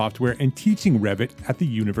using the software and teaching Revit at the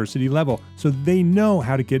university level, so they know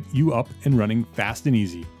how to get you up and running fast and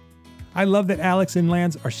easy. I love that Alex and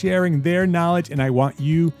Lance are sharing their knowledge, and I want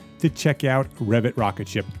you to check out Revit Rocket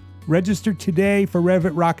Ship. Register today for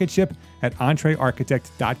Revit Rocket Ship at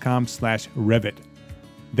entrearchitect.com/Revit.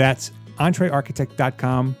 That's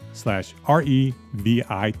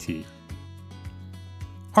entrearchitect.com/REVIT.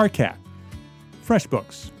 ARCAT,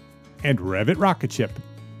 FreshBooks, and Revit Rocket Ship.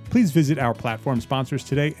 Please visit our platform sponsors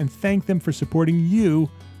today and thank them for supporting you,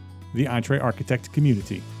 the EntreArchitect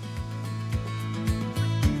community.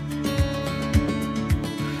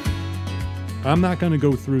 I'm not going to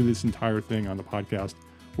go through this entire thing on the podcast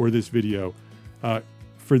or this video.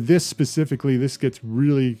 For this specifically, this gets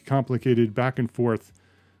really complicated back and forth.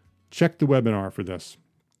 Check the webinar for this.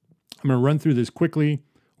 I'm going to run through this quickly.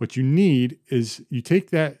 What you need is you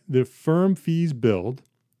take the firm fees billed,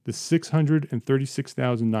 the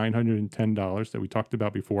 $636,910 that we talked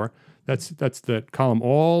about before. That's the column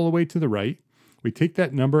all the way to the right. We take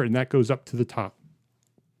that number and that goes up to the top.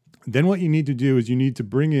 Then what you need to do is you need to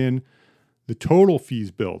bring in the total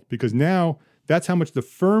fees billed, because now that's how much the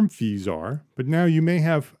firm fees are. But now you may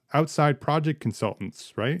have outside project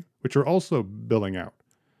consultants, right, which are also billing out,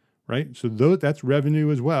 right? So that's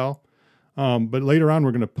revenue as well. But later on,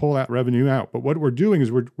 we're going to pull that revenue out. But what we're doing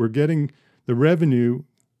is we're getting the revenue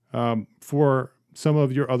for some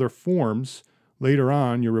of your other forms. Later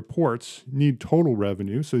on, your reports need total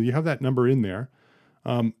revenue. So you have that number in there.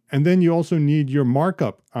 And then you also need your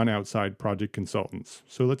markup on outside project consultants.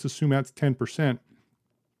 So let's assume that's 10%.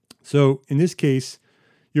 So in this case,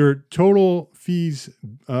 your total fees,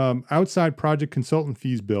 outside project consultant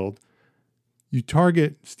fees billed, you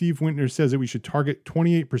target, Steve Wintner says that we should target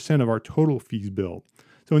 28% of our total fees billed.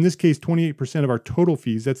 So in this case, 28% of our total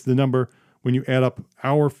fees, that's the number when you add up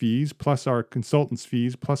our fees plus our consultants'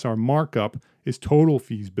 fees plus our markup is total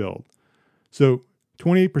fees billed. So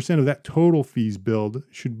 28% of that total fees billed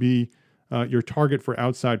should be your target for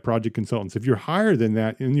outside project consultants. If you're higher than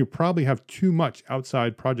that, and you probably have too much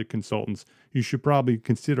outside project consultants, you should probably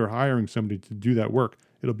consider hiring somebody to do that work.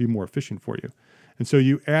 It'll be more efficient for you. And so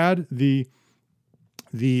you add the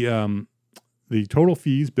total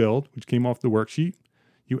fees billed, which came off the worksheet.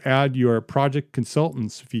 You add your project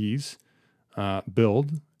consultants fees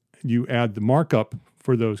billed. You add the markup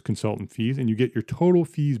for those consultant fees, and you get your total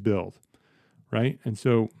fees billed. Right? And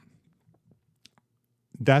so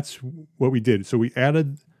that's what we did. So we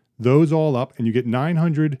added those all up and you get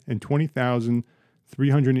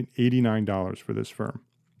 $920,389 for this firm.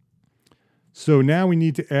 So now we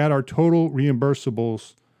need to add our total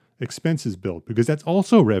reimbursables expenses billed, because that's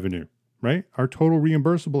also revenue, right? Our total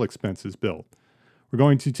reimbursable expenses billed. We're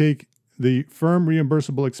going to take the firm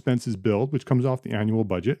reimbursable expenses billed, which comes off the annual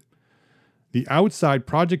budget, the outside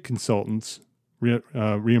project consultants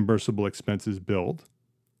reimbursable expenses billed,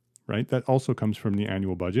 right? That also comes from the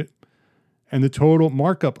annual budget. And the total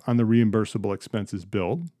markup on the reimbursable expenses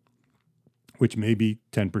billed, which may be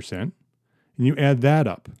 10%, and you add that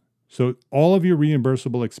up. So all of your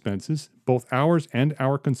reimbursable expenses, both ours and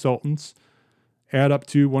our consultants, add up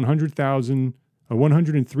to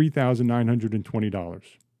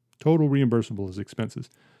 $103,920. Total reimbursable expenses.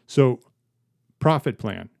 So profit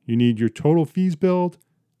plan, you need your total fees billed,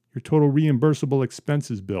 your total reimbursable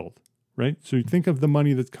expenses billed, right? So you think of the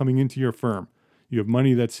money that's coming into your firm. You have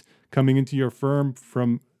money that's coming into your firm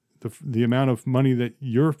from the amount of money that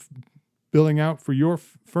you're billing out for your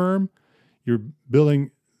firm. You're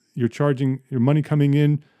charging your money coming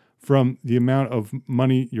in from the amount of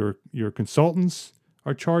money your consultants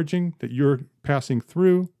are charging that you're passing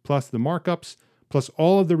through, plus the markups, plus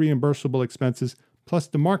all of the reimbursable expenses, plus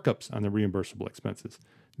the markups on the reimbursable expenses.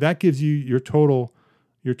 That gives you your total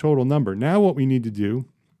number. Now what we need to do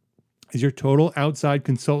is your total outside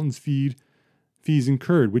consultants fees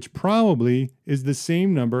incurred, which probably is the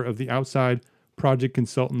same number of the outside project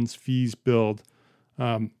consultants fees billed.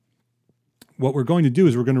 What we're going to do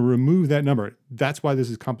is we're going to remove that number. That's why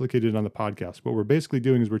this is complicated on the podcast. What we're basically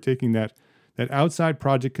doing is we're taking that outside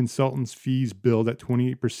project consultants fees billed at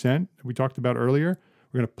 28% that we talked about earlier.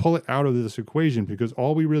 We're going to pull it out of this equation, because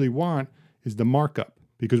all we really want is the markup,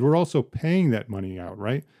 because we're also paying that money out,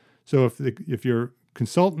 right? So if your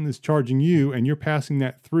consultant is charging you and you're passing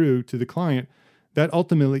that through to the client, that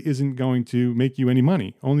ultimately isn't going to make you any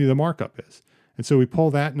money. Only the markup is. And so we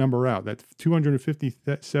pull that number out. That's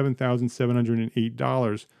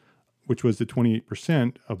 $257,708, which was the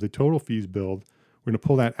 28% of the total fees billed. We're going to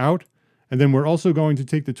pull that out. And then we're also going to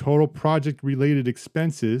take the total project-related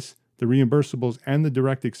expenses, the reimbursables and the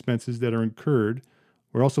direct expenses that are incurred.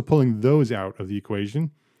 We're also pulling those out of the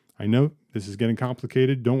equation. I know this is getting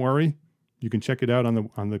complicated. Don't worry. You can check it out on the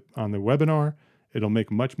webinar. It'll make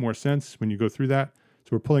much more sense when you go through that. So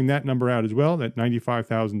we're pulling that number out as well, that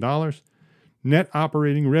 $95,000. Net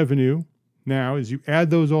operating revenue now is you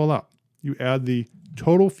add those all up. You add the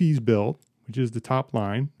total fees billed, which is the top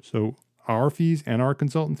line. So our fees and our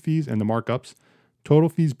consultant fees and the markups, total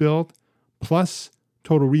fees billed, plus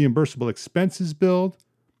total reimbursable expenses billed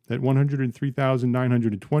at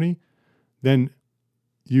 $103,920. Then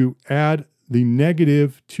you add the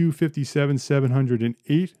negative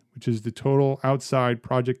 $257,708, which is the total outside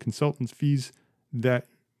project consultants fees that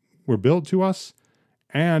were billed to us,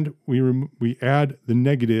 and we add the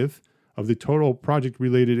negative of the total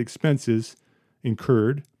project-related expenses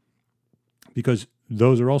incurred, because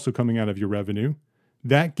those are also coming out of your revenue.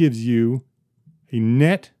 That gives you a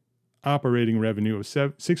net operating revenue of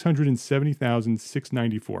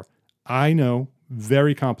 $670,694. I know,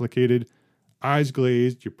 very complicated, eyes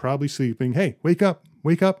glazed, you're probably sleeping. Hey, wake up,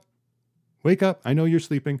 wake up, wake up. I know you're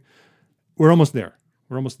sleeping. We're almost there.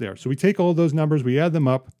 We're almost there. So we take all those numbers, we add them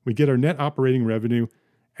up, we get our net operating revenue,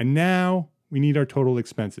 and now we need our total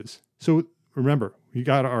expenses. So remember, we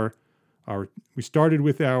got we started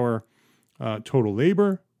with our total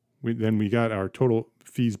labor. Then we got our total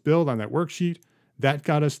fees billed on that worksheet. That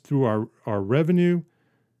got us through our revenue.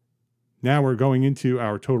 Now we're going into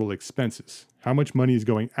our total expenses. How much money is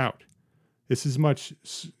going out? This is much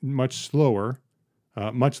slower,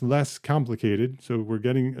 much less complicated. So we're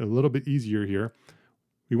getting a little bit easier here.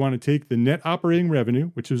 We want to take the net operating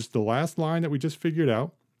revenue, which is the last line that we just figured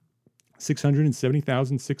out,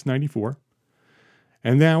 $670,694.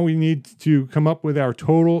 And now we need to come up with our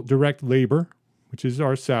total direct labor, which is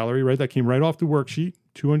our salary, right? That came right off the worksheet,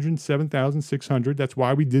 $207,600. That's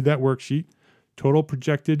why we did that worksheet. Total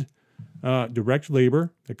projected direct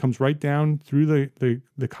labor that comes right down through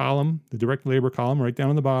the column, the direct labor column, right down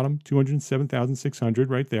on the bottom, $207,600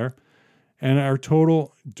 right there. And our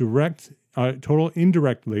total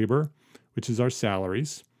indirect labor, which is our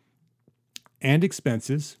salaries and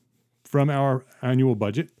expenses from our annual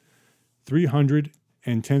budget,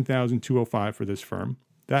 $310,205 for this firm.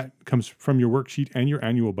 That comes from your worksheet and your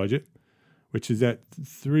annual budget, which is at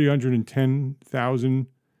 $310,000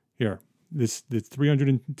 here. This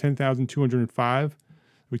 $310,205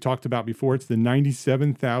 we talked about before. It's the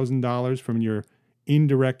 $97,000 from your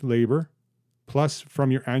indirect labor, plus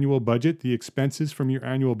from your annual budget, the expenses from your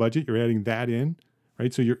annual budget. You're adding that in,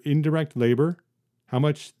 right? So your indirect labor, how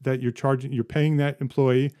much that you're paying that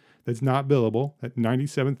employee that's not billable, at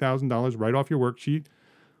 $97,000 right off your worksheet,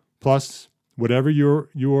 plus whatever your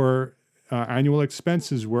annual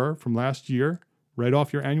expenses were from last year, right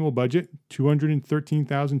off your annual budget,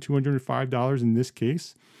 $213,205 in this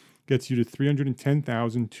case, gets you to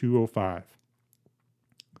 $310,205.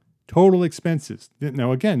 Total expenses.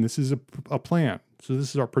 Now, again, this is a plan. So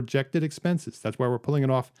this is our projected expenses. That's why we're pulling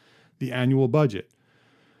it off the annual budget.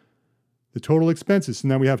 The total expenses. So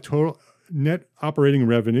now we have total net operating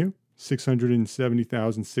revenue,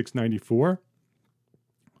 $670,694.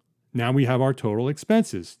 Now we have our total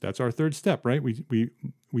expenses. That's our third step, right? We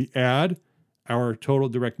add our total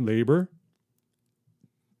direct labor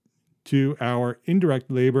to our indirect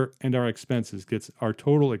labor and our expenses. Gets our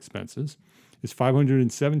total expenses is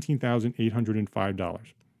 $517,805.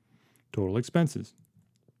 Total expenses.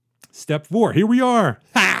 Step 4. Here we are.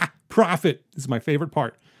 Ha! Profit. This is my favorite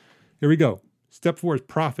part. Here we go. Step 4 is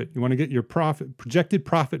profit. You want to get your projected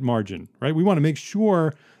profit margin, right? We want to make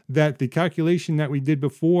sure that the calculation that we did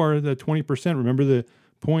before, the 20%, remember the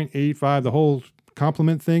 0.85, the whole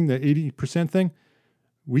complement thing, the 80% thing?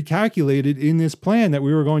 We calculated in this plan that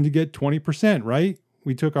we were going to get 20%, right?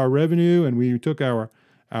 We took our revenue and we took our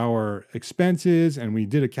expenses and we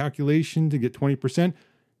did a calculation to get 20%.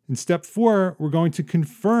 In step 4, we're going to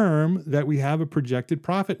confirm that we have a projected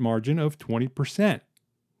profit margin of 20%,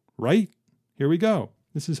 right? Here we go.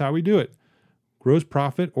 This is how we do it. Gross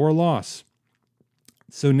profit or loss.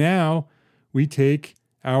 So now we take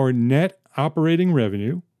our net operating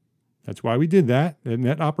revenue. That's why we did that. The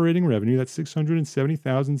net operating revenue, that's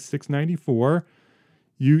 $670,694.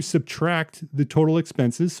 You subtract the total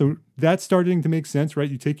expenses. So that's starting to make sense,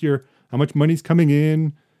 right? You take how much money's coming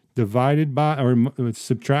in, divided by, or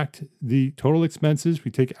subtract the total expenses.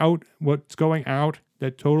 We take out what's going out.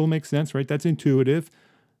 That total makes sense, right? That's intuitive.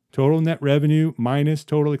 Total net revenue minus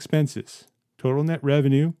total expenses. Total net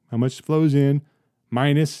revenue, how much flows in,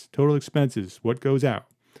 minus total expenses, what goes out.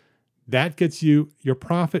 That gets you your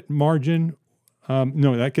profit margin.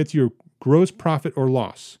 That gets your gross profit or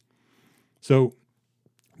loss. So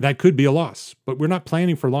that could be a loss, but we're not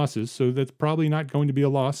planning for losses. So that's probably not going to be a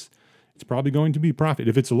loss. It's probably going to be profit.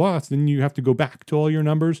 If it's a loss, then you have to go back to all your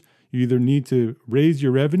numbers. You either need to raise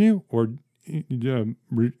your revenue or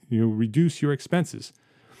reduce your expenses.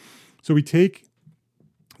 So we take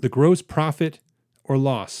the gross profit or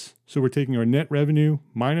loss. So we're taking our net revenue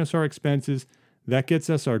minus our expenses. That gets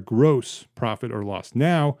us our gross profit or loss.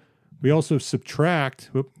 Now, we also subtract,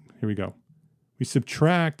 we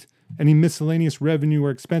subtract any miscellaneous revenue or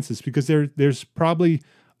expenses because there's probably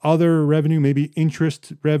other revenue, maybe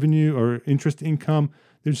interest revenue or interest income.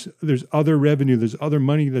 There's other revenue, there's other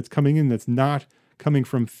money that's coming in that's not coming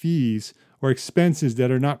from fees or expenses that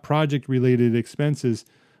are not project-related expenses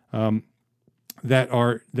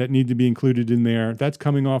that need to be included in there. That's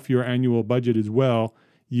coming off your annual budget as well.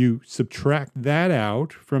 You subtract that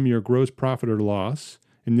out from your gross profit or loss.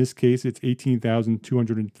 In this case, it's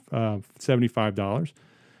 $18,275.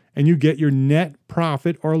 And you get your net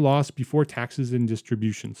profit or loss before taxes and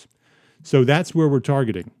distributions. So that's where we're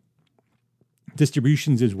targeting.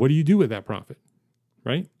 Distributions is what do you do with that profit,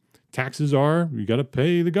 right? Taxes are, you got to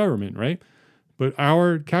pay the government, right? But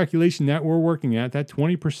our calculation that we're working at, that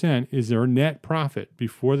 20% is our net profit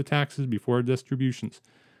before the taxes, before distributions.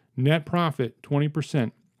 Net profit,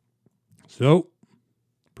 20%. So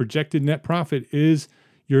projected net profit is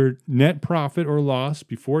your net profit or loss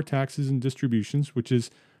before taxes and distributions, which is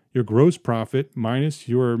your gross profit minus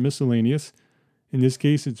your miscellaneous. In this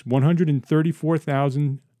case, it's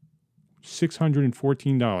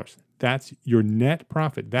 $134,614. That's your net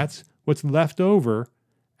profit. That's what's left over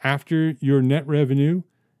after your net revenue.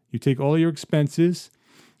 You take all your expenses,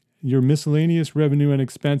 your miscellaneous revenue and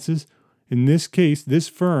expenses. In this case, this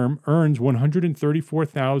firm earns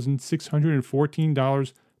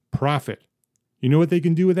 $134,614 profit. You know what they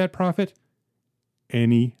can do with that profit?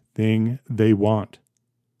 Anything they want.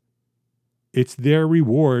 It's their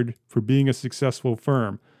reward for being a successful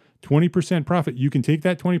firm. 20% profit. You can take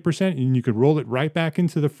that 20% and you can roll it right back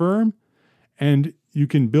into the firm and you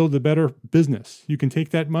can build a better business. You can take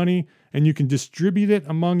that money and you can distribute it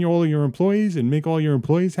among all your employees and make all your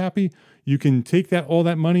employees happy. You can take all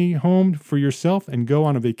that money home for yourself and go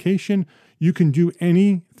on a vacation. You can do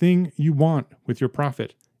anything you want with your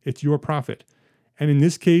profit. It's your profit. And in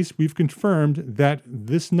this case, we've confirmed that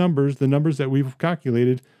the numbers that we've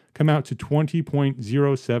calculated come out to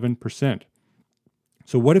 20.07%.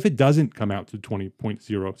 So what if it doesn't come out to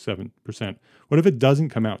 20.07%? What if it doesn't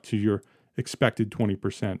come out to your expected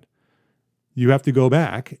 20%? You have to go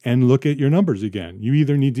back and look at your numbers again. You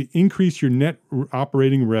either need to increase your net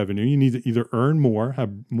operating revenue, you need to either earn more,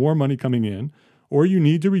 have more money coming in, or you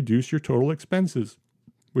need to reduce your total expenses,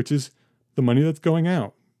 which is the money that's going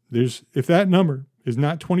out. If that number is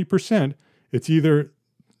not 20%, it's either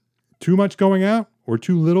too much going out or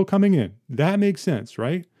too little coming in. That makes sense,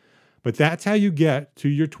 right? But that's how you get to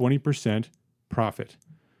your 20% profit.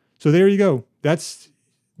 So there you go. That's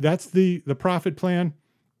the profit plan.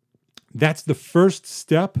 That's the first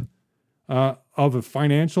step of a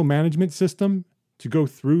financial management system, to go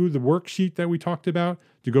through the worksheet that we talked about,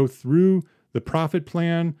 to go through the profit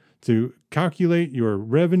plan, to calculate your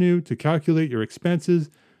revenue, to calculate your expenses,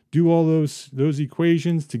 do all those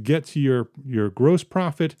equations to get to your gross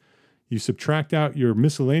profit. You subtract out your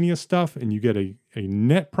miscellaneous stuff and you get a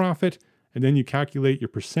net profit, and then you calculate your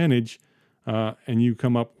percentage and you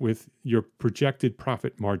come up with your projected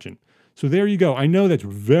profit margin. So there you go. I know that's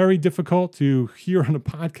very difficult to hear on a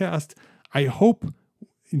podcast. I hope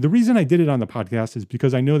the reason I did it on the podcast is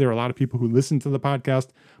because I know there are a lot of people who listen to the podcast,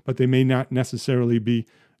 but they may not necessarily be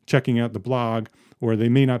checking out the blog, or they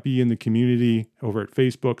may not be in the community over at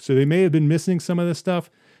Facebook. So they may have been missing some of this stuff.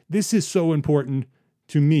 This is so important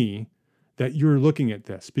to me that you're looking at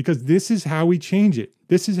this, because this is how we change it.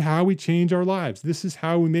 This is how we change our lives. This is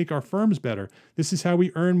how we make our firms better. This is how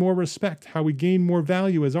we earn more respect, how we gain more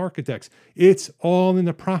value as architects. It's all in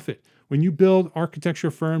the profit. When you build architecture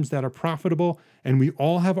firms that are profitable, and we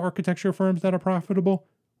all have architecture firms that are profitable,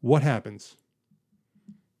 what happens?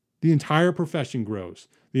 The entire profession grows.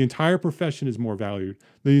 The entire profession is more valued.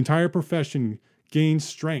 The entire profession gains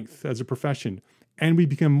strength as a profession, and we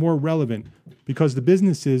become more relevant because the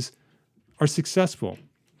businesses are successful.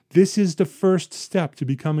 This is the first step to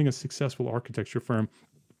becoming a successful architecture firm.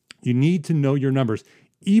 You need to know your numbers.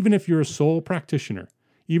 Even if you're a sole practitioner,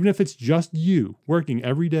 even if it's just you working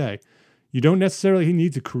every day, you don't necessarily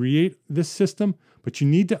need to create this system, but you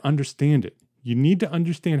need to understand it. You need to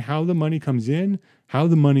understand how the money comes in, how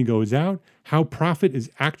the money goes out, how profit is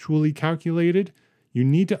actually calculated. You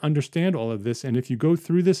need to understand all of this. And if you go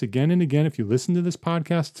through this again and again, if you listen to this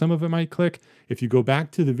podcast, some of it might click. If you go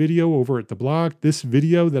back to the video over at the blog, this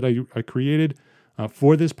video that I created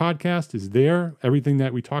for this podcast is there. Everything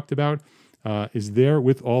that we talked about is there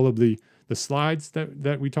with all of the slides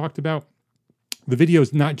that we talked about. The video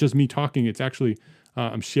is not just me talking. It's actually,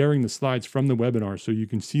 I'm sharing the slides from the webinar so you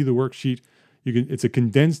can see the worksheet. It's a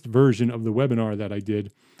condensed version of the webinar that I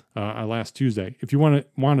did. last Tuesday. If you want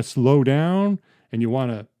to slow down and you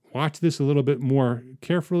want to watch this a little bit more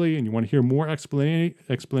carefully and you want to hear more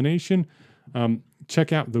explanation,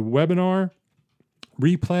 check out the webinar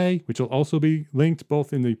replay, which will also be linked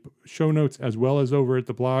both in the show notes as well as over at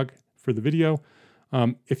the blog for the video.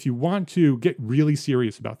 If you want to get really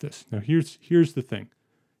serious about this, now here's the thing.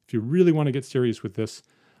 If you really want to get serious with this,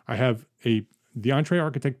 I have the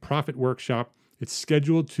EntreArchitect Profit Workshop. It's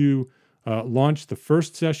scheduled to launch the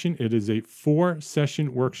first session. It is a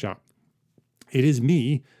 4-session workshop. It is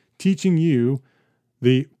me teaching you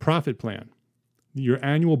the profit plan, your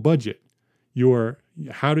annual budget,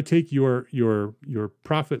 how to take your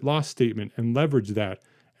profit loss statement and leverage that,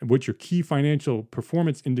 and what your key financial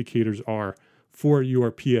performance indicators are for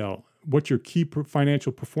your PL, what your key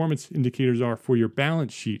financial performance indicators are for your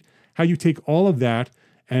balance sheet, how you take all of that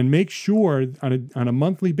and make sure on a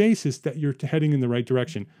monthly basis that you're heading in the right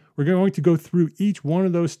direction. We're going to go through each one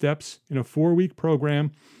of those steps in a 4-week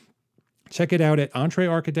program. Check it out at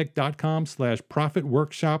entrearchitect.com/profit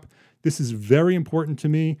workshop. This is very important to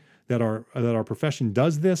me that our profession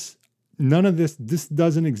does this. None of this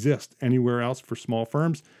doesn't exist anywhere else for small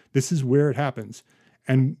firms. This is where it happens.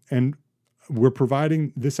 And we're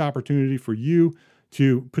providing this opportunity for you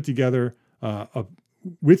to put together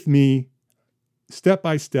with me, step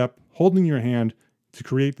by step, holding your hand to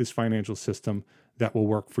create this financial system that will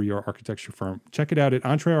work for your architecture firm. Check it out at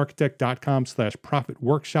entrearchitect.com/profit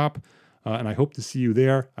workshop. And I hope to see you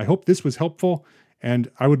there. I hope this was helpful.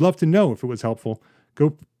 And I would love to know if it was helpful.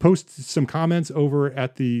 Go post some comments over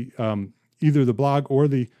at the either the blog or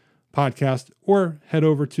the podcast, or head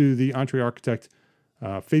over to the EntreArchitect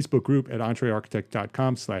Facebook group at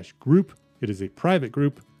entrearchitect.com/group. It is a private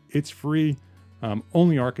group. It's free.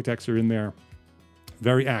 Only architects are in there.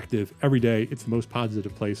 Very active every day. It's the most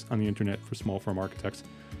positive place on the internet for small firm architects.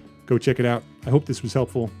 Go check it out. I hope this was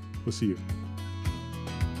helpful. We'll see you.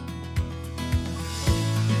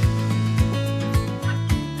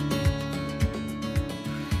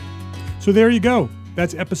 So there you go.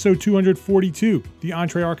 That's episode 242, the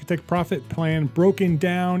EntreArchitect Profit Plan broken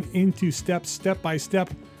down into steps, step by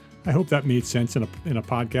step. I hope that made sense in a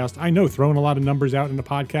podcast. I know throwing a lot of numbers out in a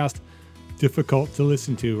podcast, difficult to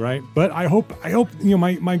listen to, right? But I hope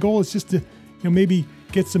my goal is just to maybe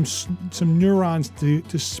get some neurons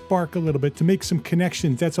to spark a little bit, to make some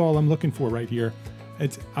connections. That's all I'm looking for right here.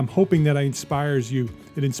 I'm hoping that it inspires you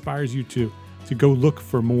to go look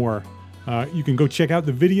for more. You can go check out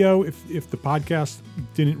the video if the podcast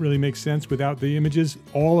didn't really make sense without the images.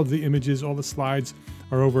 All of the images, all the slides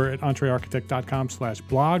are over at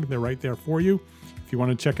entrearchitect.com/blog. They're right there for you. If you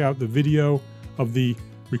want to check out the video of the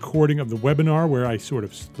recording of the webinar where I sort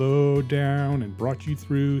of slowed down and brought you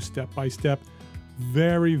through step by step,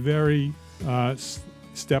 very, very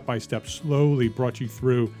step by step, slowly brought you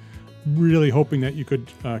through, really hoping that you could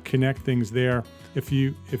connect things there. If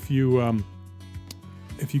you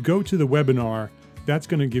go to the webinar, that's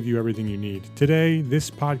going to give you everything you need. Today,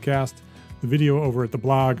 this podcast, the video over at the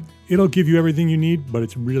blog, it'll give you everything you need, but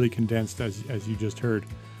it's really condensed as you just heard.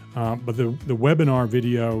 But the webinar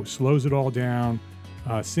video slows it all down.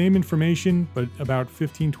 Same information, but about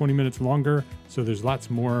 15-20 minutes longer. So there's lots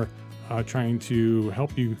more trying to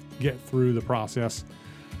help you get through the process.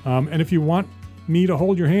 And if you want me to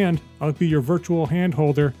hold your hand, I'll be your virtual hand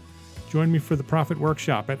holder. Join me for the Profit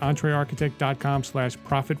Workshop at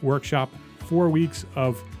entrearchitect.com/profit workshop. 4 weeks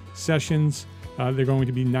of sessions. They're going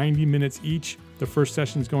to be 90 minutes each. The first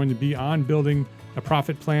session is going to be on building a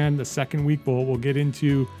profit plan. The second week, we'll get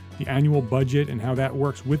into the annual budget and how that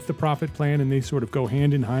works with the profit plan. And they sort of go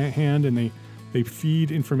hand in hand, and they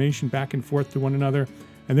feed information back and forth to one another.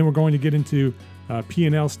 And then we're going to get into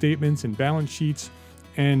P&L statements and balance sheets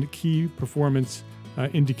and key performance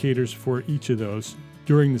indicators for each of those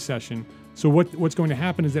during the session. So what's going to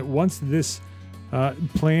happen is that once this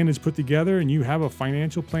plan is put together and you have a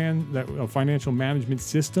financial plan, a financial management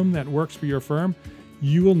system that works for your firm,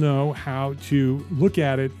 you will know how to look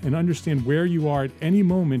at it and understand where you are at any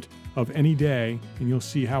moment of any day, and you'll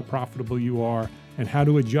see how profitable you are and how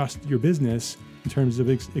to adjust your business in terms of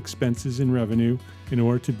expenses and revenue in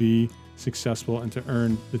order to be successful and to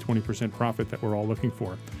earn the 20% profit that we're all looking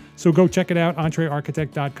for. So go check it out,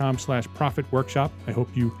 entrearchitect.com/profit workshop. I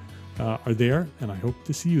hope you are there, and I hope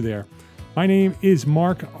to see you there. My name is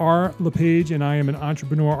Mark R. LePage, and I am an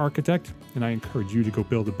entrepreneur architect, and I encourage you to go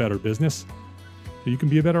build a better business so you can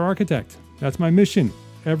be a better architect. That's my mission.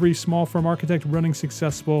 Every small firm architect running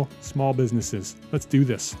successful small businesses. Let's do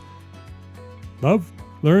this. Love,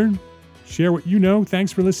 learn, share what you know.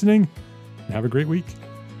 Thanks for listening, and have a great week.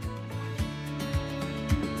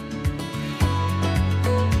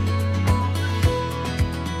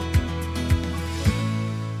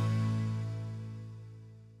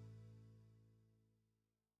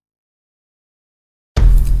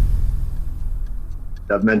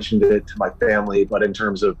 I've mentioned it to my family, but in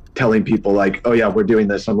terms of telling people like, oh yeah, we're doing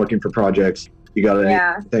this, I'm looking for projects, you got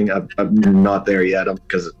anything? I'm not there yet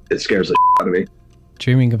because it scares the out of me.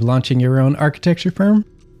 Dreaming of launching your own architecture firm?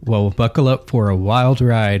 Well, buckle up for a wild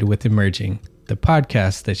ride with Emerging, the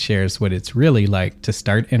podcast that shares what it's really like to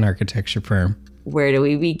start an architecture firm. Where do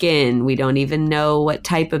we begin? We don't even know what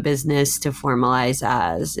type of business to formalize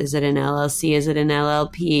as. Is it an LLC? Is it an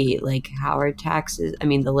LLP? Like, how are taxes? I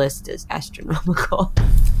mean, the list is astronomical.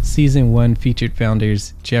 Season 1 featured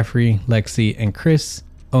founders Jeffrey, Lexi, and Chris,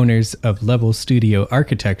 owners of Level Studio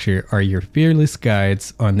Architecture, are your fearless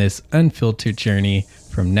guides on this unfiltered journey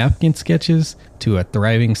from napkin sketches to a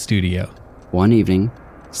thriving studio. One evening,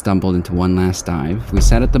 stumbled into one last dive, we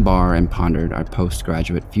sat at the bar and pondered our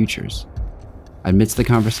postgraduate futures. Amidst the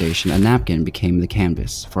conversation, a napkin became the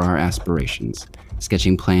canvas for our aspirations,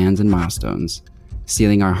 sketching plans and milestones,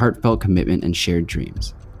 sealing our heartfelt commitment and shared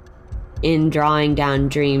dreams. In drawing down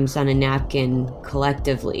dreams on a napkin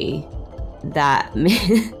collectively, that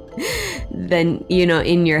then, you know,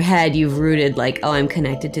 in your head, you've rooted like, oh, I'm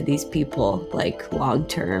connected to these people, like long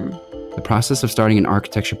term. The process of starting an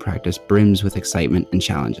architecture practice brims with excitement and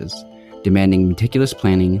challenges, demanding meticulous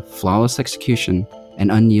planning, flawless execution,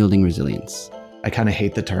 and unyielding resilience. I kind of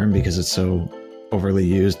hate the term because it's so overly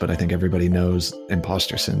used, but I think everybody knows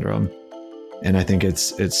imposter syndrome. And I think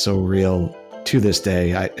it's so real to this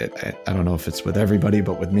day. I don't know if it's with everybody,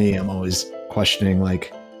 but with me, I'm always questioning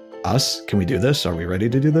like, us? Can we do this? Are we ready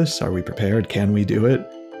to do this? Are we prepared? Can we do it?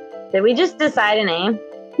 Did we just decide a name?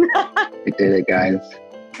 We did it, guys.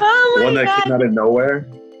 Oh my One that God. came out of nowhere.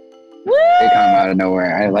 Woo! It came out of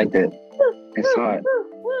nowhere. I liked it. I saw it.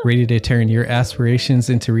 Ready to turn your aspirations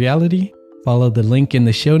into reality? Follow the link in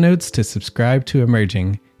the show notes to subscribe to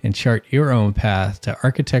Emerging and chart your own path to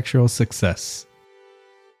architectural success.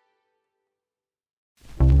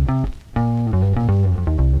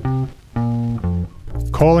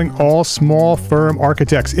 Calling all small firm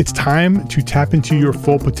architects. It's time to tap into your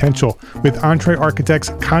full potential with Entre Architects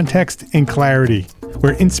Context and Clarity,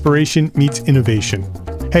 where inspiration meets innovation.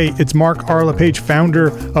 Hey, it's Mark R. LePage, founder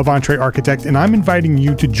of Entre Architect, and I'm inviting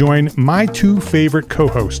you to join my two favorite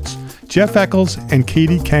co-hosts, Jeff Eccles and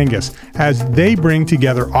Katie Kangas, as they bring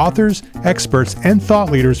together authors, experts, and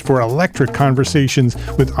thought leaders for electric conversations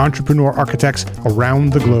with entrepreneur architects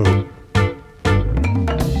around the globe.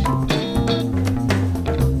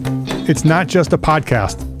 It's not just a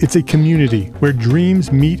podcast, it's a community where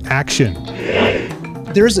dreams meet action.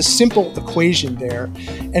 There's a simple equation there.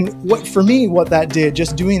 And what that did,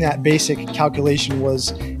 just doing that basic calculation,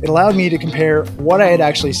 was it allowed me to compare what I had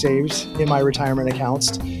actually saved in my retirement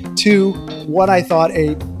accounts to what I thought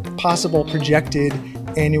a possible projected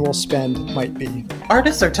annual spend might be.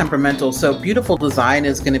 Artists are temperamental, so beautiful design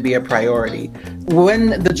is going to be a priority.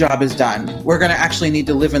 When the job is done, we're going to actually need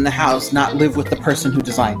to live in the house, not live with the person who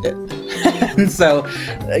designed it. And so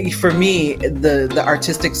for me, the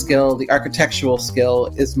artistic skill, the architectural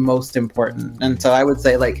skill is most important. And so I would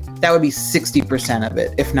say like that would be 60% of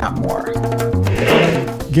it, if not more.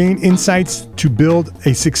 Gain insights to build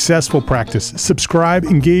a successful practice. Subscribe,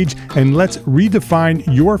 engage, and let's redefine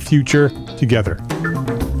your future together.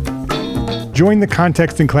 Join the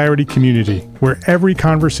Context and Clarity community, where every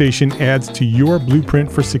conversation adds to your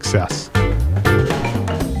blueprint for success.